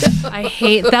 I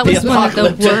hate that. Was one of the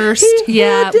apocalypse. worst.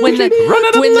 Yeah, when the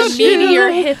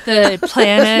meteor hit the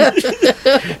planet,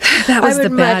 that was I the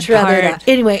would bad much rather part. that.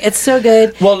 Anyway, it's so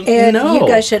good. Well, and no. you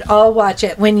guys should all watch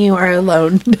it when you are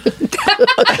alone.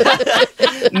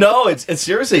 No, it's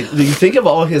seriously. You think of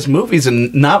all his movies,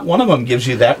 and not one of them gives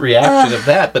you that reaction of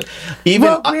that. But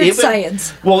even weird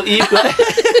science. Well,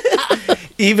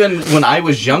 even when I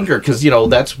was younger, because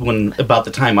that's when about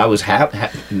the time I was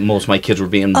most of my kids were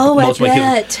being. Oh, most I of my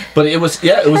bet. kids. But it was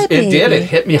it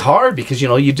hit me hard because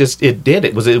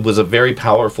it was a very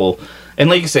powerful. And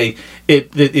like you say,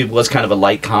 it was kind of a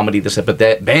light comedy. But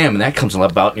that comes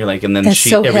about, and you're like, and then It's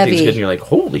so everything's heavy. good, and you're like,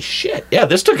 holy shit, yeah,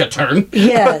 this took a turn.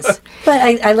 Yes, but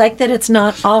I like that it's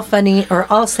not all funny or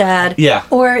all sad. Yeah.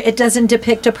 Or it doesn't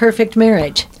depict a perfect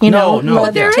marriage. No.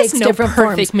 love There takes is no different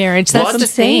perfect forms. marriage. That's That's what the I'm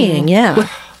saying. thing. Yeah.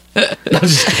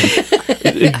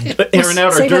 Airing out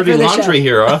our Save it dirty for the laundry show.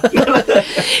 here, huh?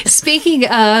 Speaking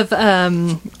of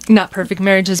not perfect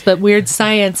marriages, but weird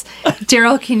science,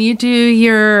 Darryl, can you do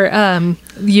your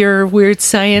weird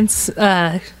science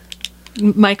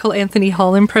Michael Anthony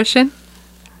Hall impression?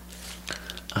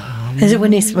 Is it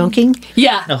when he's smoking?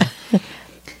 Yeah.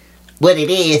 What it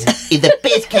is the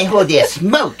bitch can't hold their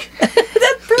smoke.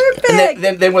 That's perfect.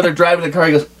 And then when they're driving the car,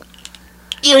 he goes,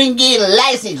 You didn't get a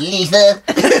license, Lisa.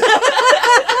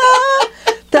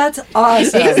 That's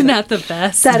awesome. Isn't that the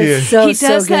best? That is so He does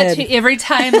so that good. to every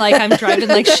time, like I'm driving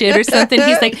like shit or something.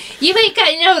 He's like, "You ain't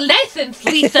got no license,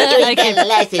 Lisa." You Like, ain't got a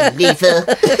license,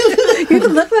 Lisa. You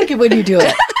look like it when you do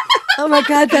it. Oh my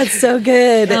God, that's so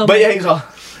good. but yeah, he's all,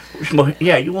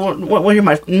 yeah, you want to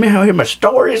hear my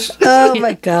stories? Oh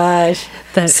my gosh,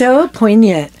 That- so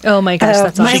poignant. oh my gosh,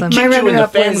 that's my- awesome. my Keep you in the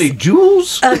runner-up was- family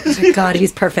jewels? Oh God,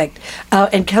 he's perfect.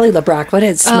 And Kelly LeBrock, what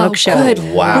a smoke show! good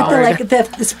Wow. With the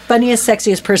funniest,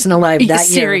 sexiest person alive that year.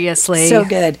 Seriously. so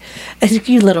good.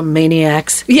 You little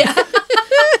maniacs. Yeah.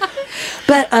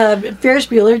 But Ferris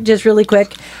Bueller, just really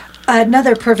quick,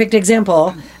 another perfect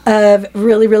example of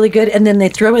really, really good. And then they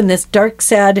throw in this dark,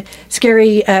 sad,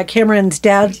 scary Cameron's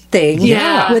dad thing.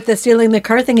 Yeah. With the stealing the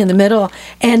car thing in the middle.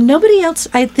 And nobody else,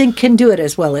 I think, can do it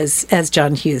as well as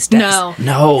John Hughes does. No.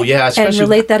 No, yeah, And especially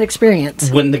relate that experience.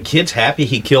 when the kid's happy,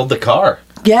 he killed the car.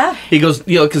 Yeah. He goes,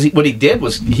 because what he did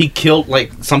was he killed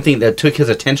like something that took his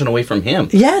attention away from him.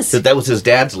 Yes. that was his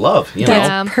dad's love. You know.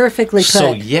 That's perfectly put.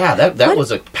 So yeah, that was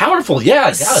a powerful. Yeah,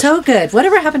 gosh. So good.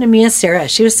 Whatever happened to Mia Sarah?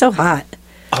 She was so hot.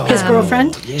 His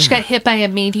girlfriend? She got hit by a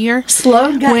meteor.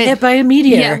 Sloane got When- hit by a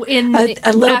meteor. Yeah,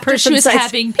 a little after she person was size.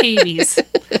 having babies.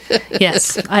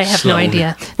 Yes, I have no Sloane.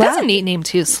 idea. That's a neat name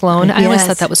too, Sloane. I always Yes.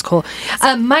 thought that was cool.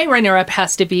 My runner-up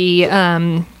has to be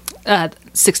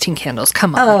 16 Candles.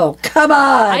 Come on. Oh, come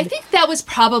on. I think that was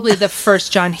probably the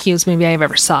first John Hughes movie I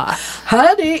ever saw.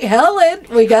 Honey, Helen,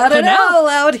 we got it know. all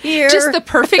out here. Just the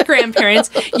perfect grandparents.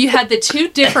 You had the two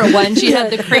different ones. You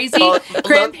had the crazy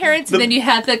grandparents, and then you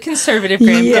had the conservative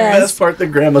grandparents. The Yes. best part, the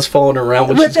grandma's falling around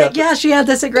when With she's got. yeah, she had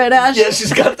the cigarette ash. Yeah,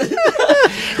 she's got the.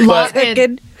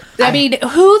 And- I mean,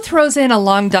 who throws in a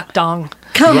long duck dong?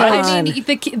 Come Right. on. I mean,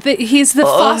 he's the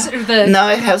foster. The Now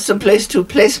I have some place to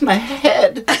place my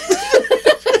head.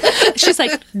 she's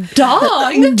like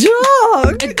dong,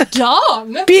 Dog.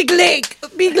 dong. Big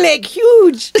leg,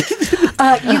 huge.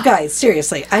 You guys,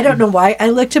 seriously, I don't know why I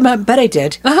looked him up, but I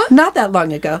did. Not that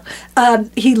long ago.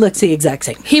 He looks the exact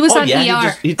same. He was on yeah,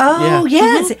 ER. Oh,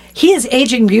 yes. He is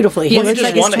aging beautifully. He Well, looks He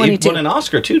like just he's won, he 22. won an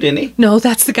Oscar too, didn't he? No,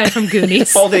 that's the guy from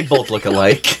Goonies. Oh, they both look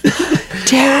alike.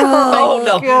 Daryl. Oh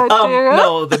no,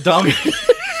 no, the dog.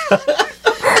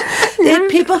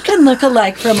 People can look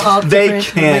alike from all They different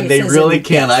can. They races really and-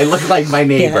 can. I look like my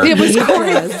neighbor. It was Yes.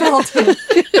 Corey Feldman.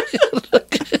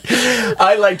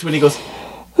 I liked when he goes,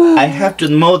 I have to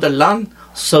mow the lawn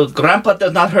so Grandpa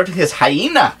does not hurt his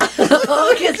hyena.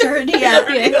 Oh, it's hernia.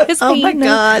 His Oh my hyena.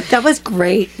 God, that was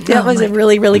great. That was a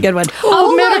really, really good one.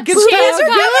 Oh, look, she's got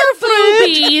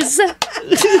your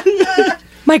boobies.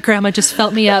 My grandma just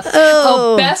felt me up.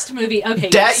 Oh, best movie. Okay,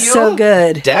 Dat yes. you? so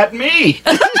good. Dat me.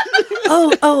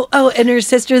 Oh, and her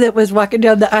sister that was walking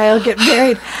down the aisle getting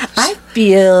married. I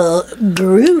feel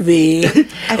groovy.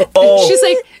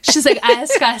 She's like, I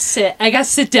just gotta sit. I gotta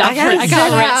sit down. I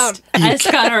gotta rest. I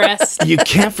just gotta rest. You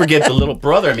can't forget the little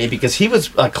brother, because he was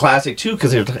a classic too.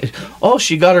 Because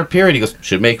she got her period. He goes,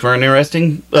 should make for an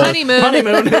interesting honeymoon.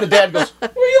 And the dad goes, where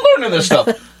are you learning this stuff?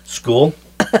 School.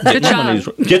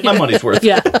 Get my money's worth.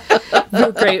 Yeah.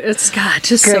 Great. It's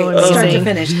just great. So amazing. Start to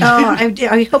finish.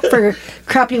 I hope for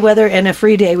crappy weather and a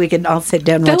free day we can all sit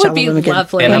down and watch all of them again. That would be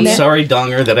lovely. And I'm sorry,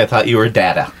 Donger, that I thought you were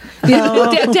Dada.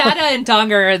 Dada and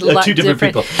Donger are two different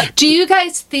people. Do you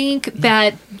guys think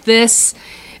that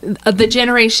the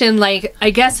generation, like,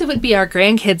 I guess it would be our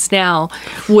grandkids now,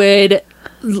 would,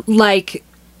 like...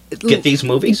 Get these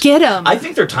movies? Get them. I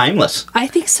think they're timeless. I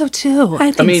think so, too.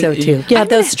 I think so, too. Yeah,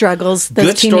 those struggles, those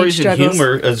good teenage stories struggles. and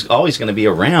humor is always going to be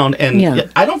around. And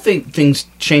I don't think things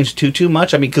change too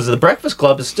much. Because the Breakfast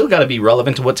Club has still got to be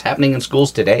relevant to what's happening in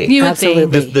schools today.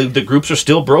 Absolutely. The groups are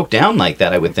still broke down like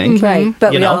that, I would think. Right,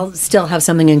 but we all still have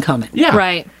something in common. Yeah.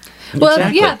 Right. Well,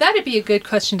 exactly. that'd be a good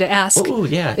question to ask. Oh,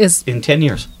 yeah. In 10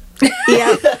 years.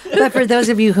 Yeah, but for those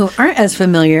of you who aren't as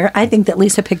familiar, I think that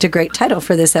Lysa picked a great title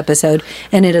for this episode,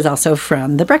 and it is also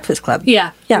from The Breakfast Club.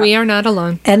 Yeah, we are not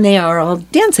alone. And they are all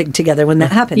dancing together when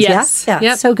that happens. Yes. Yeah,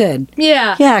 Yep. So good.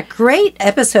 Yeah. Yeah, great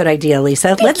episode idea,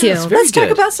 Lysa. Thank you. Let's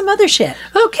talk about some other shit.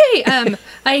 Okay,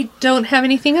 I don't have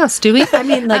anything else, do we? I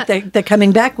mean, like the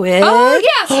coming back with... Oh,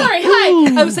 yeah, sorry,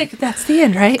 hi. I was like, that's the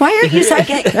end, right? Why aren't you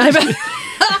psychic?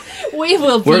 We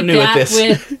will We're be new back at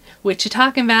this. with What You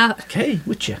Talking About. Okay,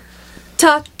 what you?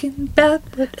 Talking about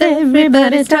what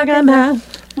everybody's talking about.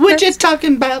 What you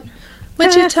talking about?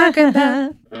 What you talking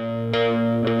about? Down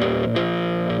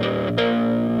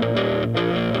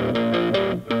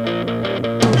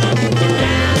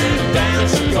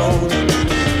she goes.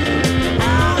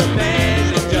 Out of bed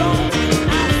she goes.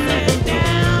 I said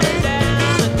down and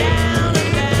down and down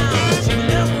and down. She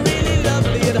looked really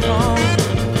lovely at home.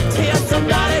 Tell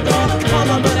somebody gonna come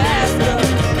up and ask her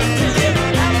to live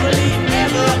happily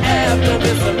ever after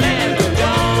with a man who's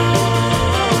gone.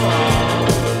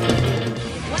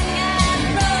 One guy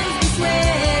throws the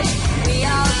switch, we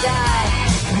all die.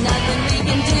 Nothing we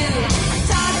can do.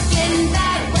 Talking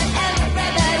about what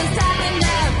everybody's talking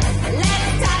about.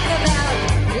 Let's talk about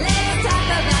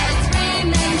it. Scream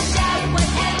and shout what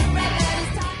everybody's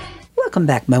talking about. Welcome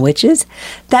back, my witches.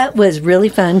 That was really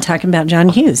fun talking about John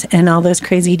Hughes and all those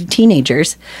crazy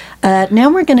teenagers. Now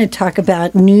we're going to talk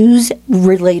about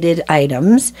news-related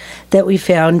items that we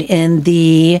found in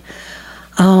the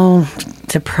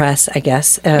press, I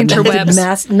guess.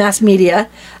 Interwebs. Mass media.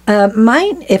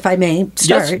 Mine, if I may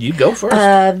start. Yes, you go first.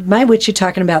 My What You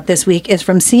Talking About this week is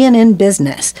from CNN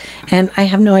Business. And I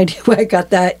have no idea why I got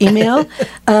that email.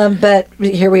 But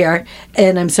here we are.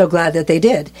 And I'm so glad that they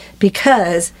did.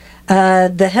 Because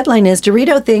the headline is,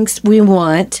 Dorito thinks we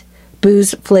want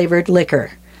booze-flavored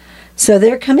liquor. So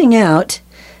they're coming out...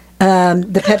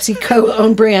 the PepsiCo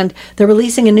own brand, they're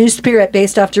releasing a new spirit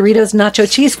based off Doritos nacho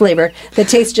cheese flavor that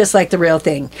tastes just like the real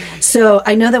thing. So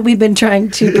I know that we've been trying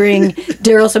to bring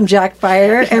Darryl some Jack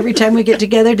Fire every time we get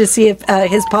together to see if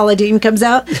his Paula Deen comes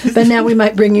out, but now we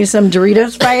might bring you some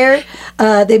Doritos Fire.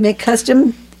 They make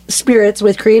custom spirits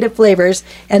with creative flavors,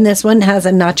 and this one has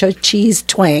a nacho cheese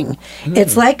twang.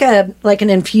 It's like an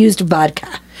infused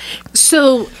vodka.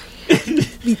 So,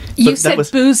 you said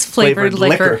booze-flavored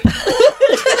liquor.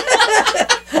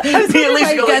 I was wondering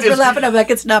why you guys were laughing. I'm like,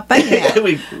 it's not funny.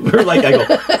 We're like, I go,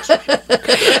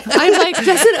 I'm like,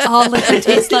 doesn't all liquor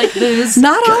taste like booze?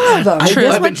 Not all of them.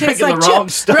 I've been drinking the wrong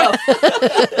stuff.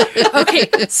 Okay,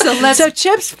 so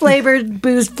chips flavored,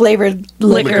 booze flavored,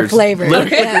 liquor flavored.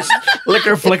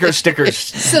 Liquor flicker stickers.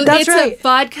 So That's it's right. a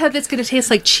vodka that's going to taste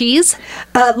like cheese?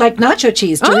 Like nacho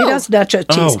cheese, Doritos nacho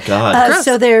cheese. Oh, God.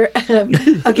 So they're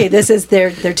okay. This is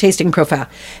their tasting profile.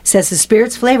 It says the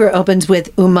spirit's flavor opens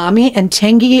with umami and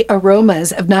tangy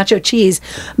aromas of nacho cheese,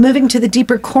 moving to the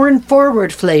deeper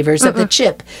corn-forward flavors of the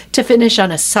chip to finish on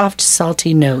a soft,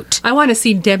 salty note. I want to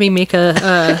see Debbie make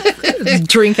a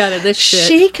drink out of this shit.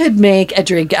 She could make a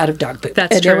drink out of dog poop.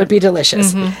 That's and true. it would be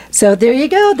delicious. So there you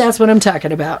go. That's what I'm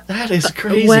talking about. That is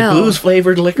crazy. Well. Booze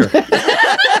flavored liquor.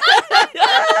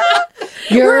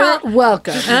 You're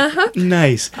welcome.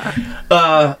 Nice.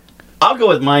 I'll go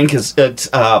with mine because it's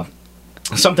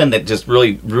something that just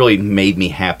really made me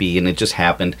happy, and it just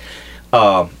happened.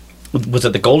 Was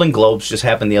it the Golden Globes just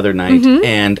happened the other night?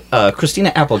 And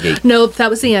Christina Applegate. Nope, that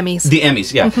was the Emmys. The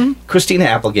Emmys, yeah. Christina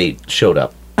Applegate showed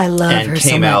up. I love and her so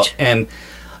came much. out, and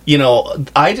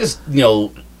I just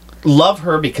love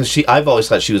her because I've always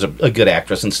thought she was a good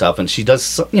actress and stuff, and she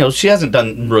does, she hasn't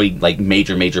done really like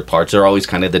major parts. They're always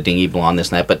kind of the dingy blonde,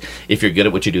 this and that, but if you're good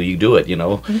at what you do, you do it,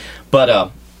 Mm-hmm.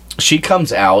 But she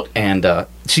comes out and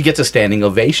she gets a standing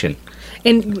ovation.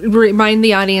 And remind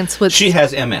the audience what she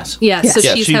has MS. Yeah, so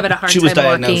she's having a hard time walking. She was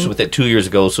diagnosed with it 2 years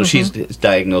ago, so she's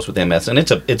diagnosed with MS, and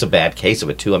it's a bad case of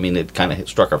it too. I mean, it kind of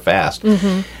struck her fast,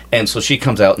 and so she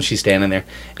comes out and she's standing there,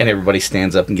 and everybody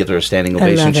stands up and gives her a standing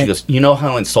ovation. She goes, "You know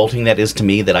how insulting that is to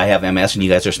me that I have MS and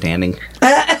you guys are standing."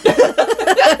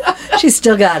 She's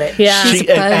still got it. Yeah,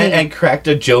 and cracked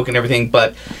a joke and everything,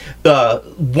 but.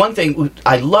 One thing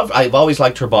I've always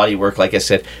liked her body work, like I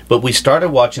said, but we started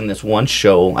watching this one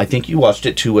show. I think you watched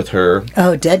it too with her.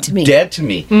 Oh, Dead to Me. Dead to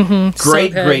Me.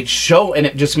 Great show, and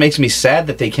it just makes me sad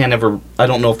that they can't ever. I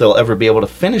don't know if they'll ever be able to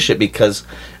finish it because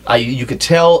you could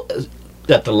tell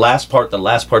that the last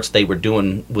parts they were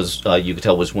doing was you could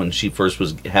tell was when she first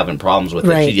was having problems with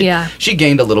it. She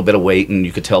gained a little bit of weight, and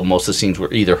you could tell most of the scenes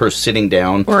were either her sitting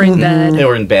down or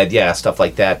in bed. Yeah, stuff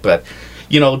like that, but.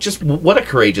 Just what a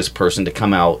courageous person to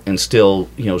come out and still,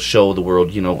 show the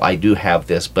world, I do have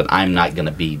this, but I'm not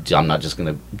just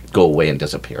going to go away and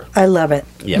disappear. I love it.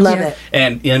 Yes. Love it.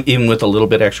 And even with a little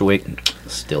bit extra weight,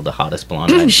 still the hottest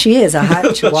blonde. She is a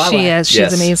hot chihuahua. She is.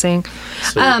 She's amazing.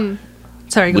 So,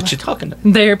 sorry. What you talking to?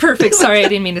 They're perfect. Sorry, I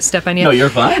didn't mean to step on you. No, you're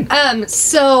fine.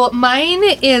 So mine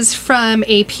is from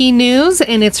AP News,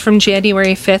 and it's from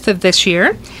January 5th of this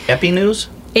year. Epi News?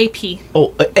 AP.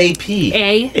 Oh, AP.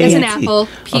 A is an apple.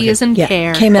 P is in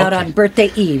pear. Came out on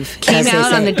birthday eve. Came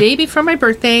out on the day before my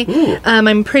birthday.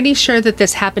 I'm pretty sure that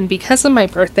this happened because of my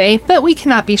birthday, but we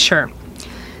cannot be sure.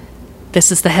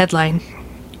 This is the headline.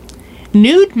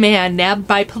 Nude man nabbed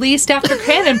by police after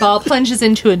cannonball plunges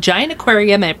into a giant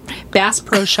aquarium at Bass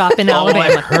Pro Shop in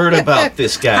Alabama. I've heard about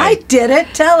this guy. I did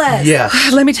it. Tell us. Yeah.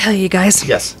 Let me tell you guys.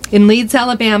 Yes. In Leeds,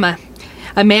 Alabama,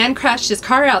 a man crashed his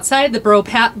car outside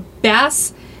the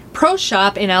Bass Pro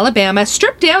Shop in Alabama,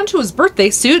 stripped down to his birthday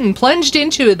suit, and plunged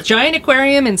into a giant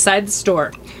aquarium inside the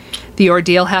store. The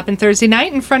ordeal happened Thursday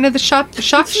night in front of the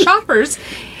shoppers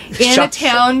in a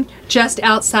town just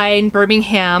outside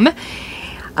Birmingham.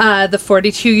 The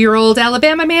 42-year-old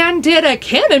Alabama man did a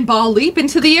cannonball leap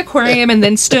into the aquarium and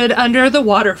then stood under the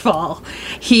waterfall.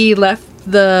 He left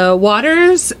the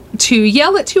waters to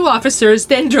yell at two officers,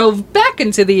 then drove back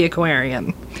into the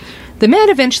aquarium. The man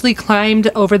eventually climbed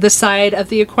over the side of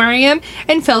the aquarium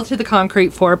and fell to the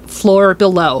concrete floor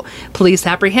below. Police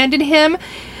apprehended him.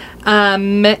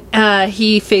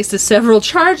 He faces several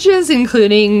charges,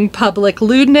 including public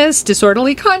lewdness,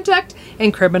 disorderly conduct,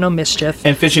 and criminal mischief.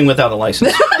 And fishing without a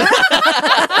license.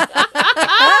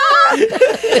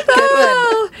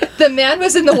 The man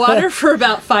was in the water for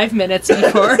about 5 minutes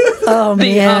before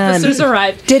the officers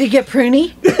arrived. Did he get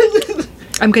pruny?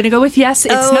 I'm going to go with yes.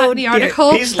 It's not in the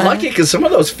article. He's lucky because some of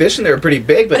those fish in there are pretty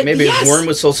big, but maybe his worm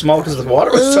was so small because the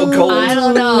water was so cold. I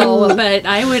don't know, but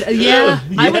I would,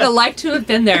 I would have liked to have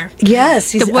been there.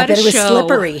 Yes, I bet it was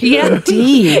slippery. Yeah,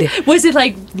 indeed. Was it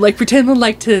like pretending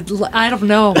I don't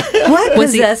know. What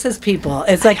possesses people?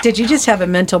 It's like, did you just have a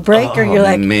mental break, or you're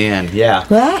like, man, yeah.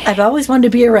 Well, I've always wanted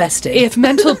to be arrested. If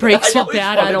mental breaks are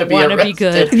bad, I don't want to be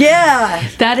good. Yeah,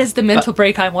 that is the mental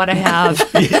break I want to have.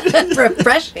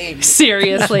 Refreshing.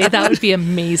 Seriously, that would be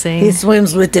amazing. He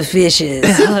swims with the fishes.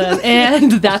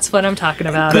 And that's what I'm talking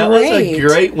about. That was a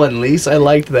great one, Lisa. I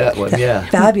liked that one, yeah.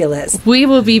 Fabulous. We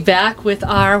will be back with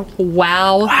our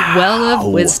wow. Well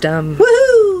of Wisdom.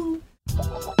 Woohoo!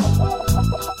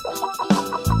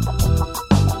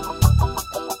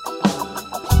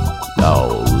 Now,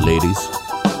 ladies,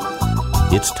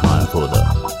 it's time for the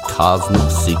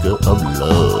Cosmic Seeker of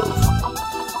Love.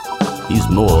 He's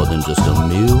more than just a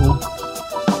meal,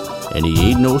 and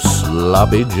he ain't no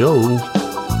sloppy Joe.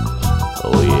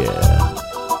 Oh yeah,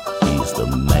 he's the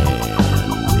man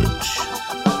witch.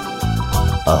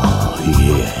 Oh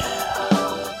yeah.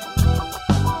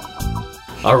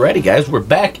 Alrighty guys, we're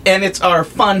back, and it's our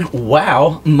fun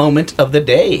wow moment of the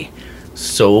day.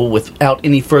 So without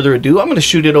any further ado, I'm going to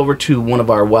shoot it over to one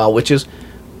of our wow witches,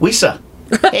 Lysa.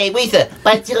 Hey, Lysa,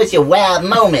 what's your wow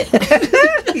moment?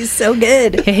 He's so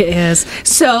good. He is.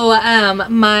 So,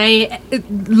 my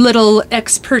little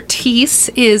expertise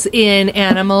is in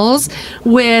animals,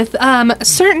 with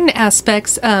certain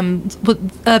aspects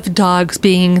of dogs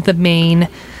being the main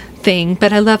thing,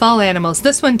 but I love all animals.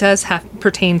 This one does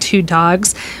pertain to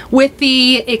dogs. With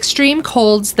the extreme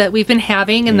colds that we've been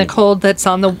having and the cold that's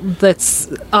on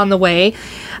the way,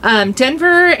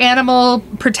 Denver Animal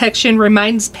Protection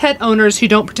reminds pet owners who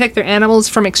don't protect their animals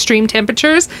from extreme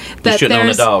temperatures that you shouldn't own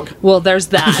a dog. Well, there's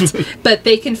that, but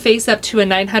they can face up to a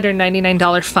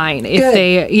 $999 fine if Good.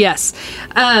 they yes.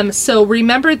 So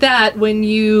remember that when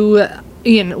you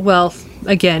well.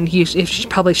 Again, you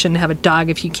probably shouldn't have a dog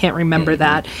if you can't remember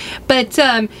that. But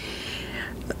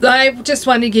I just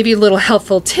wanted to give you little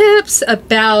helpful tips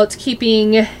about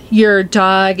keeping your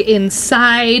dog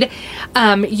inside.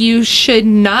 You should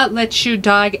not let your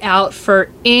dog out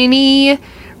for any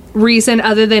reason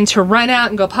other than to run out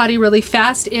and go potty really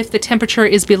fast if the temperature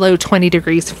is below 20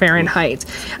 degrees Fahrenheit.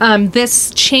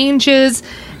 This changes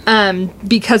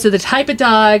because of the type of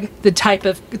dog,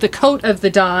 the coat of the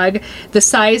dog, the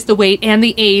size, the weight, and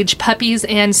the age. Puppies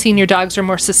and senior dogs are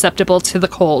more susceptible to the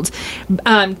cold.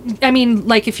 I mean,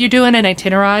 like if you're doing an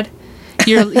Itineraud,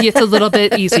 it's a little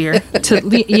bit easier to,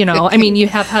 you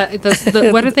have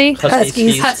what are they?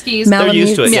 Huskies. They're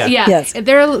used to it, yeah. Yes.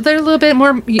 They're a little bit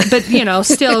more, but,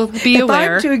 still be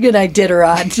aware. If I'm doing an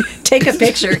Itineraud, take a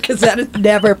picture, because that is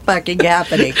never fucking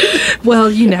happening.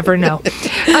 Well, you never know.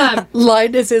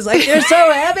 Linus is like, they're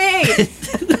so heavy.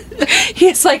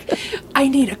 He's like, I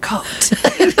need a coat.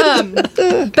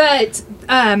 But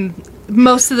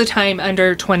most of the time,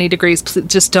 under 20 degrees,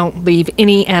 just don't leave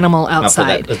any animal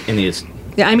outside. I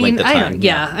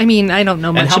don't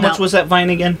know much. And how much about was that fine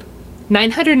again?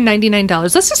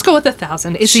 $999. Let's just go with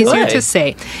 1,000. It's easier to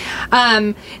say.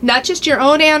 Not just your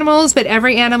own animals, but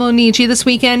every animal needs you this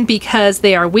weekend because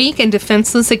they are weak and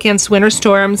defenseless against winter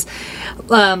storms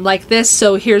like this.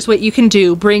 So here's what you can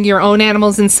do. Bring your own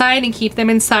animals inside and keep them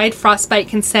inside. Frostbite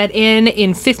can set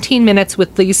in 15 minutes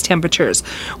with these temperatures.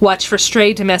 Watch for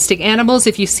stray domestic animals.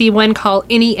 If you see one, call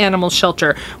any animal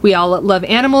shelter. We all love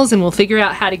animals and we'll figure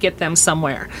out how to get them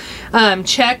somewhere.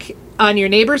 Check on your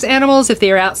neighbors' animals if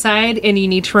they are outside, and you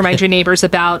need to remind your neighbors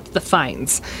about the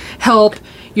fines. Help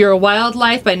your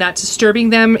wildlife by not disturbing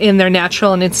them in their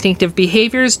natural and instinctive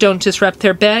behaviors. Don't disrupt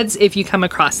their beds if you come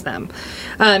across them.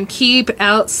 Keep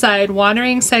outside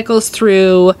watering cycles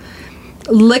through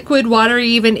liquid water.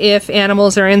 Even if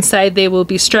animals are inside, they will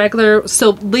be straggler.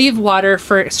 So leave water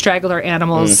for straggler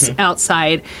animals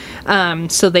outside,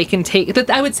 so they can take.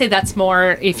 I would say that's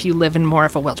more if you live in more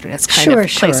of a wilderness kind of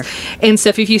place. And so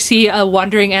if you see a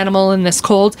wandering animal in this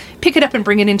cold, pick it up and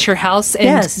bring it into your house.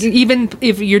 And even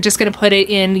if you're just going to put it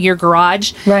in your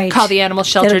garage, call the animal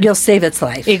shelter. You'll save its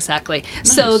life. Exactly.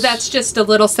 Nice. So that's just a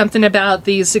little something about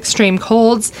these extreme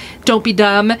colds. Don't be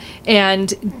dumb.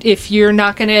 And if you're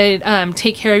not going to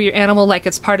take care of your animal like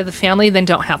it's part of the family, then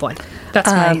don't have one.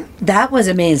 That's that was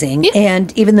amazing. Yeah.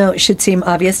 And even though it should seem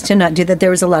obvious to not do that, there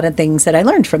was a lot of things that I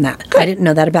learned from that. Good. I didn't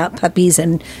know that about puppies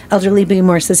and elderly being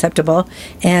more susceptible.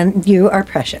 And you are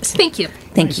precious. Thank you.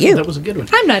 Thank you. That was a good one.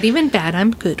 I'm not even bad.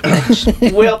 I'm good.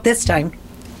 Well, this time.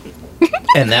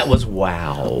 And that was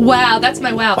wow. Wow, that's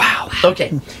my wow. Wow.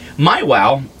 Okay. My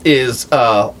wow is,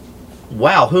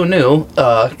 wow, who knew?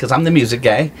 Because I'm the music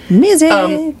guy.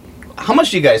 Music. How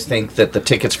much do you guys think that the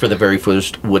tickets for the very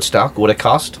first Woodstock would have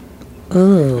cost?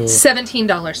 Ooh.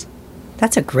 $17.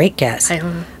 That's a great guess.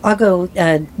 I'll go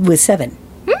with 7.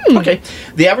 Okay.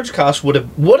 The average cost would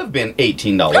have been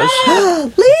 $18.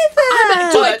 Letha!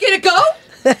 Do I get to go?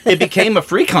 It became a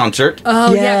free concert.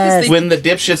 Oh, yeah. When the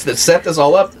dipshits that set this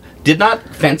all up did not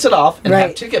fence it off and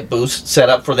have ticket booths set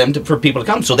up for them for people to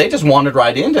come. So they just wandered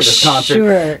right into this concert.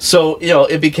 Sure. So,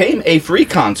 it became a free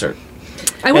concert.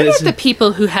 I wonder if the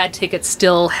people who had tickets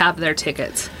still have their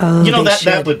tickets. Oh,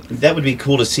 that would be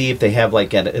cool to see if they have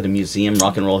like at a museum,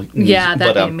 rock and roll. Museum. Yeah,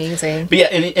 that'd be amazing. But yeah,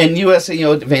 in US, it's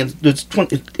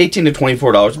 $18 to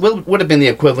 $24. Would have been the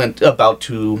equivalent about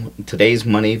to today's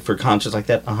money for concerts like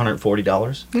that,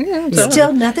 $140. Yeah,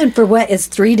 still nothing for what? It's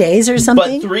 3 days or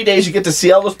something. But 3 days, you get to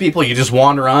see all those people. You just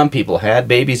wander on. People had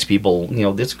babies. People,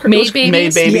 this made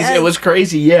babies. Yes. It was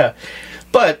crazy. Yeah,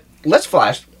 but let's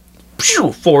flash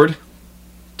forward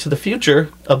to the future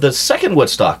of the second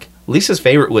Woodstock. Lisa's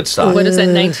favorite Woodstock. What is that,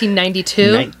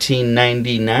 1992?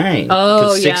 1999.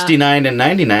 Oh, yeah. 69 and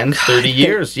 99, 30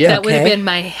 years. Yeah. That would have been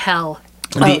my hell.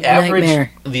 The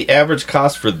average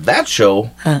cost for that show...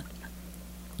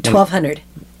 $1,200.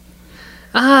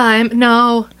 I'm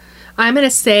going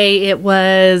to say it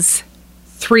was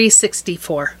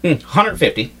 $364.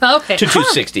 $150. Okay. To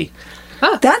 $260.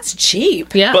 Oh, that's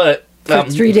cheap. Yeah. But... For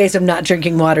 3 days of not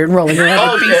drinking water and rolling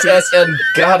around in pieces. And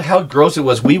God, how gross it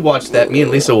was. We watched that. Me and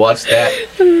Lisa watched that.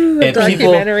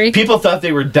 And people thought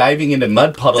they were diving into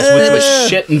mud puddles, which was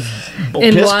shit and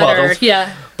piss water. puddles.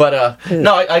 Yeah. But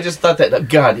no, I just thought that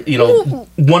God,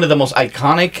 one of the most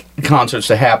iconic concerts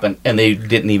to happen, and they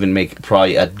didn't even make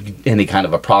probably any kind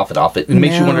of a profit off it. It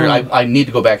makes you wonder. I need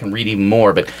to go back and read even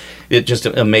more, but it just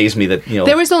amazed me that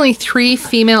there was only 3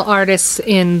 female artists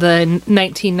in the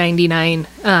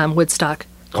 1999 Woodstock.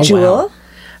 Oh, Jewel?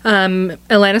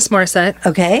 Alanis Morissette.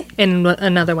 Okay. And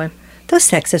another one. Those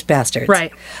sexist bastards.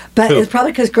 Right. But it's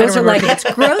probably because girls are like, it's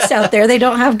gross out there. They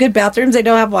don't have good bathrooms. They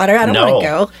don't have water. I don't want to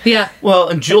go. Yeah. Well,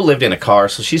 and Jewel lived in a car,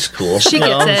 so she's cool. She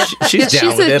gets it. She's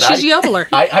down with it. She's a yodeler.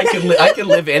 I can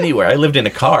live anywhere. I lived in a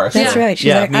car. That's right.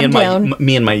 She's like, I'm down.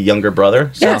 Me and my younger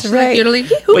brother. So. That's right.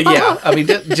 But yeah, I mean,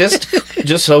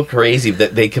 just so crazy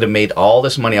that they could have made all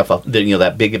this money off of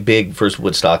that big first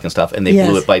Woodstock and stuff, and they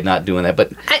blew it by not doing that.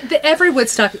 But every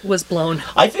Woodstock was blown.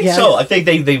 I think so. I think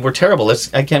they were terrible.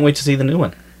 I can't wait to see the new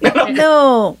one.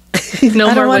 No.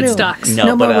 No more Woodstocks.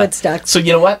 No more Woodstocks. So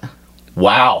you know what?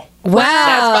 Wow. Wow.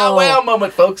 That's my wow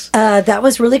moment, folks. That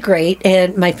was really great.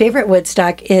 And my favorite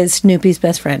Woodstock is Snoopy's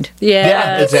best friend.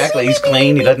 Yeah, exactly. He's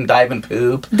clean. He doesn't dive and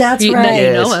poop. That's right. That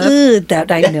you know of.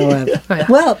 That I know of.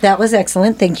 Well, that was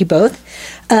excellent. Thank you both.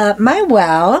 My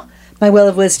well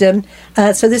of wisdom.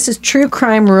 So this is true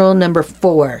crime rule number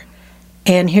 4.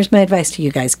 And here's my advice to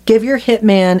you guys. Give your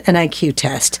hitman an IQ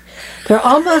test. They're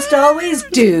almost always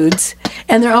dudes,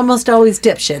 and they're almost always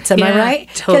dipshits. Am I right?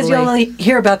 Because you only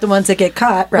hear about the ones that get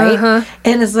caught, right?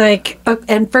 And it's like,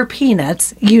 and for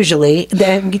peanuts, usually,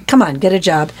 then come on, get a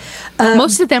job.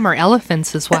 Most of them are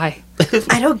elephants, is why.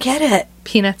 I don't get it.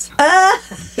 Peanuts.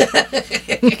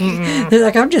 They're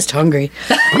like, I'm just hungry.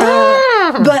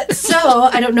 But so,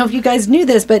 I don't know if you guys knew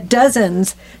this, but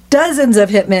dozens of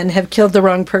hitmen have killed the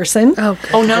wrong person. Oh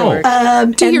no.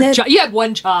 Do your job. You had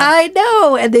one job. I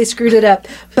know, and they screwed it up.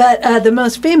 But the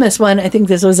most famous one, I think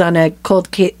this was on a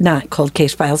not Cold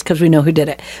Case Files, because we know who did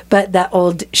it, but that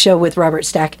old show with Robert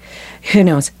Stack. Who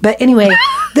knows? But anyway,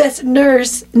 this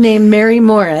nurse named Mary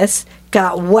Morris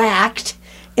got whacked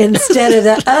instead of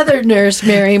the other nurse,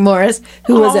 Mary Morris,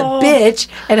 who was a bitch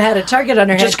and had a target on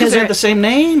her head. Just because they had the same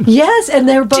name? Yes, and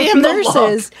they were both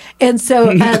nurses. And so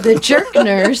the jerk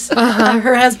nurse,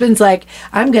 her husband's like,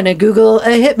 I'm going to Google a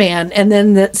hitman. And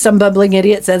then some bumbling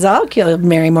idiot says, I'll kill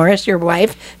Mary Morris, your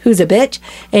wife, who's a bitch.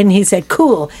 And he said,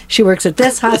 cool. She works at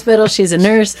this hospital. She's a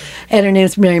nurse, and her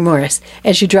name's Mary Morris.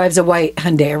 And she drives a white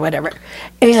Hyundai or whatever.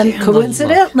 And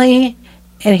coincidentally...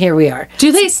 And here we are.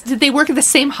 Did they work at the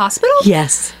same hospital?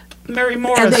 Yes. Mary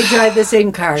Morris. And they drive the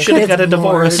same car. Should have got a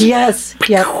divorce. Yes.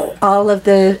 Yep. All of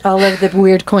the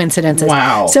weird coincidences.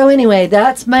 Wow. So anyway,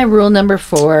 that's my rule number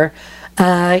 4.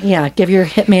 Give your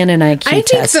hitman an IQ test. I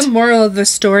think the moral of the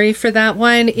story for that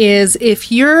one is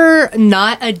if you're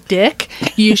not a dick,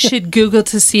 you should Google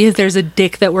to see if there's a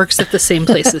dick that works at the same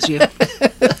place as you.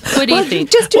 What do you think?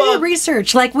 Just do your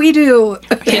research like we do.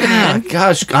 Yeah,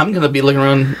 gosh, I'm going to be looking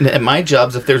around at my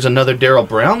jobs. If there's another Darryl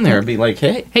Brown there, and be like,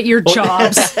 hey. At your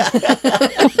jobs.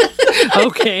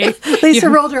 Okay. Lisa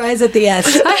rolled her eyes at the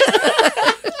S.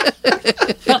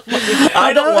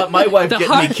 I don't want my wife getting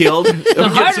me killed. The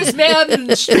hardest man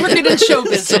working in show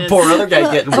business. Some poor other guy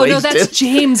getting wasted. Oh, no, that's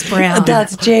James Brown.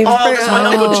 That's James Brown. That's my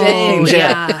Uncle James.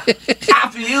 Yeah. I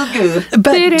feel good.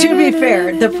 But to be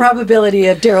fair, the probability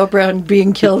of Darryl Brown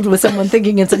being killed with someone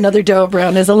thinking it's another Darryl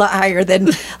Brown is a lot higher than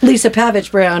Lisa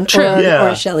Pavich Brown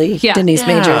or Shelley Denise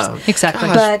Majors. Exactly.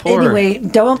 But anyway,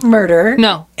 don't murder.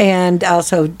 No. And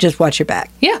also just watch your back.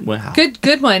 Yeah. Wow.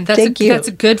 Good one. That's Thank you. That's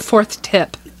a good 4th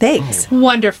tip. Thanks.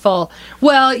 Wonderful.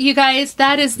 Well, you guys,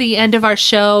 that is the end of our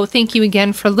show. Thank you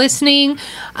again for listening.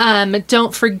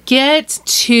 Don't forget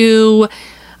to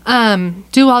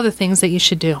do all the things that you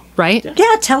should do, right?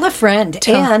 Yeah, tell a friend.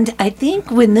 And I think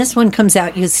when this one comes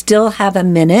out, you still have a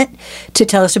minute to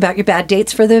tell us about your bad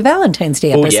dates for the Valentine's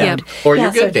Day episode. Or your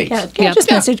good dates.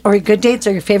 Just message, or your good dates,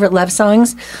 or your favorite love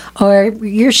songs, or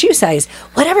your shoe size.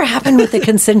 Whatever happened with the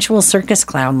consensual circus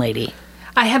clown lady?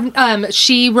 I haven't.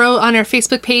 She wrote on our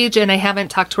Facebook page, and I haven't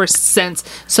talked to her since.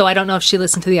 So I don't know if she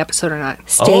listened to the episode or not.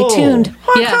 Stay tuned.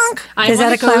 Yes, I Is that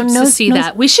want a to go clown to nose? see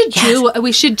that. We should do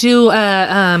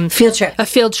a field trip. A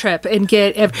field trip, and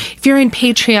get if you're in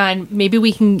Patreon, maybe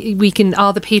we can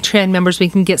all the Patreon members we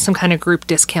can get some kind of group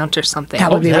discount or something.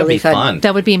 That would be that'd really be fun.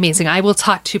 That would be amazing. I will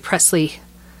talk to Presley.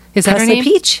 Is that Presley her name?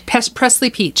 Peach? Presley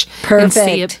Peach. Perfect.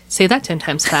 And say that 10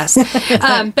 times fast.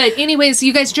 But anyways,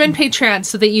 you guys join Patreon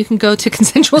so that you can go to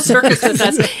Consensual Circus with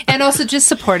us. And also just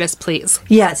support us, please.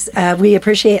 Yes, we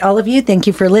appreciate all of you. Thank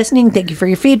you for listening. Thank you for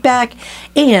your feedback.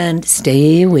 And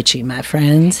stay witchy, my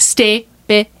friends. Stay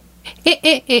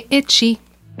itchy.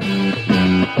 You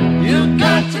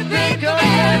got to think of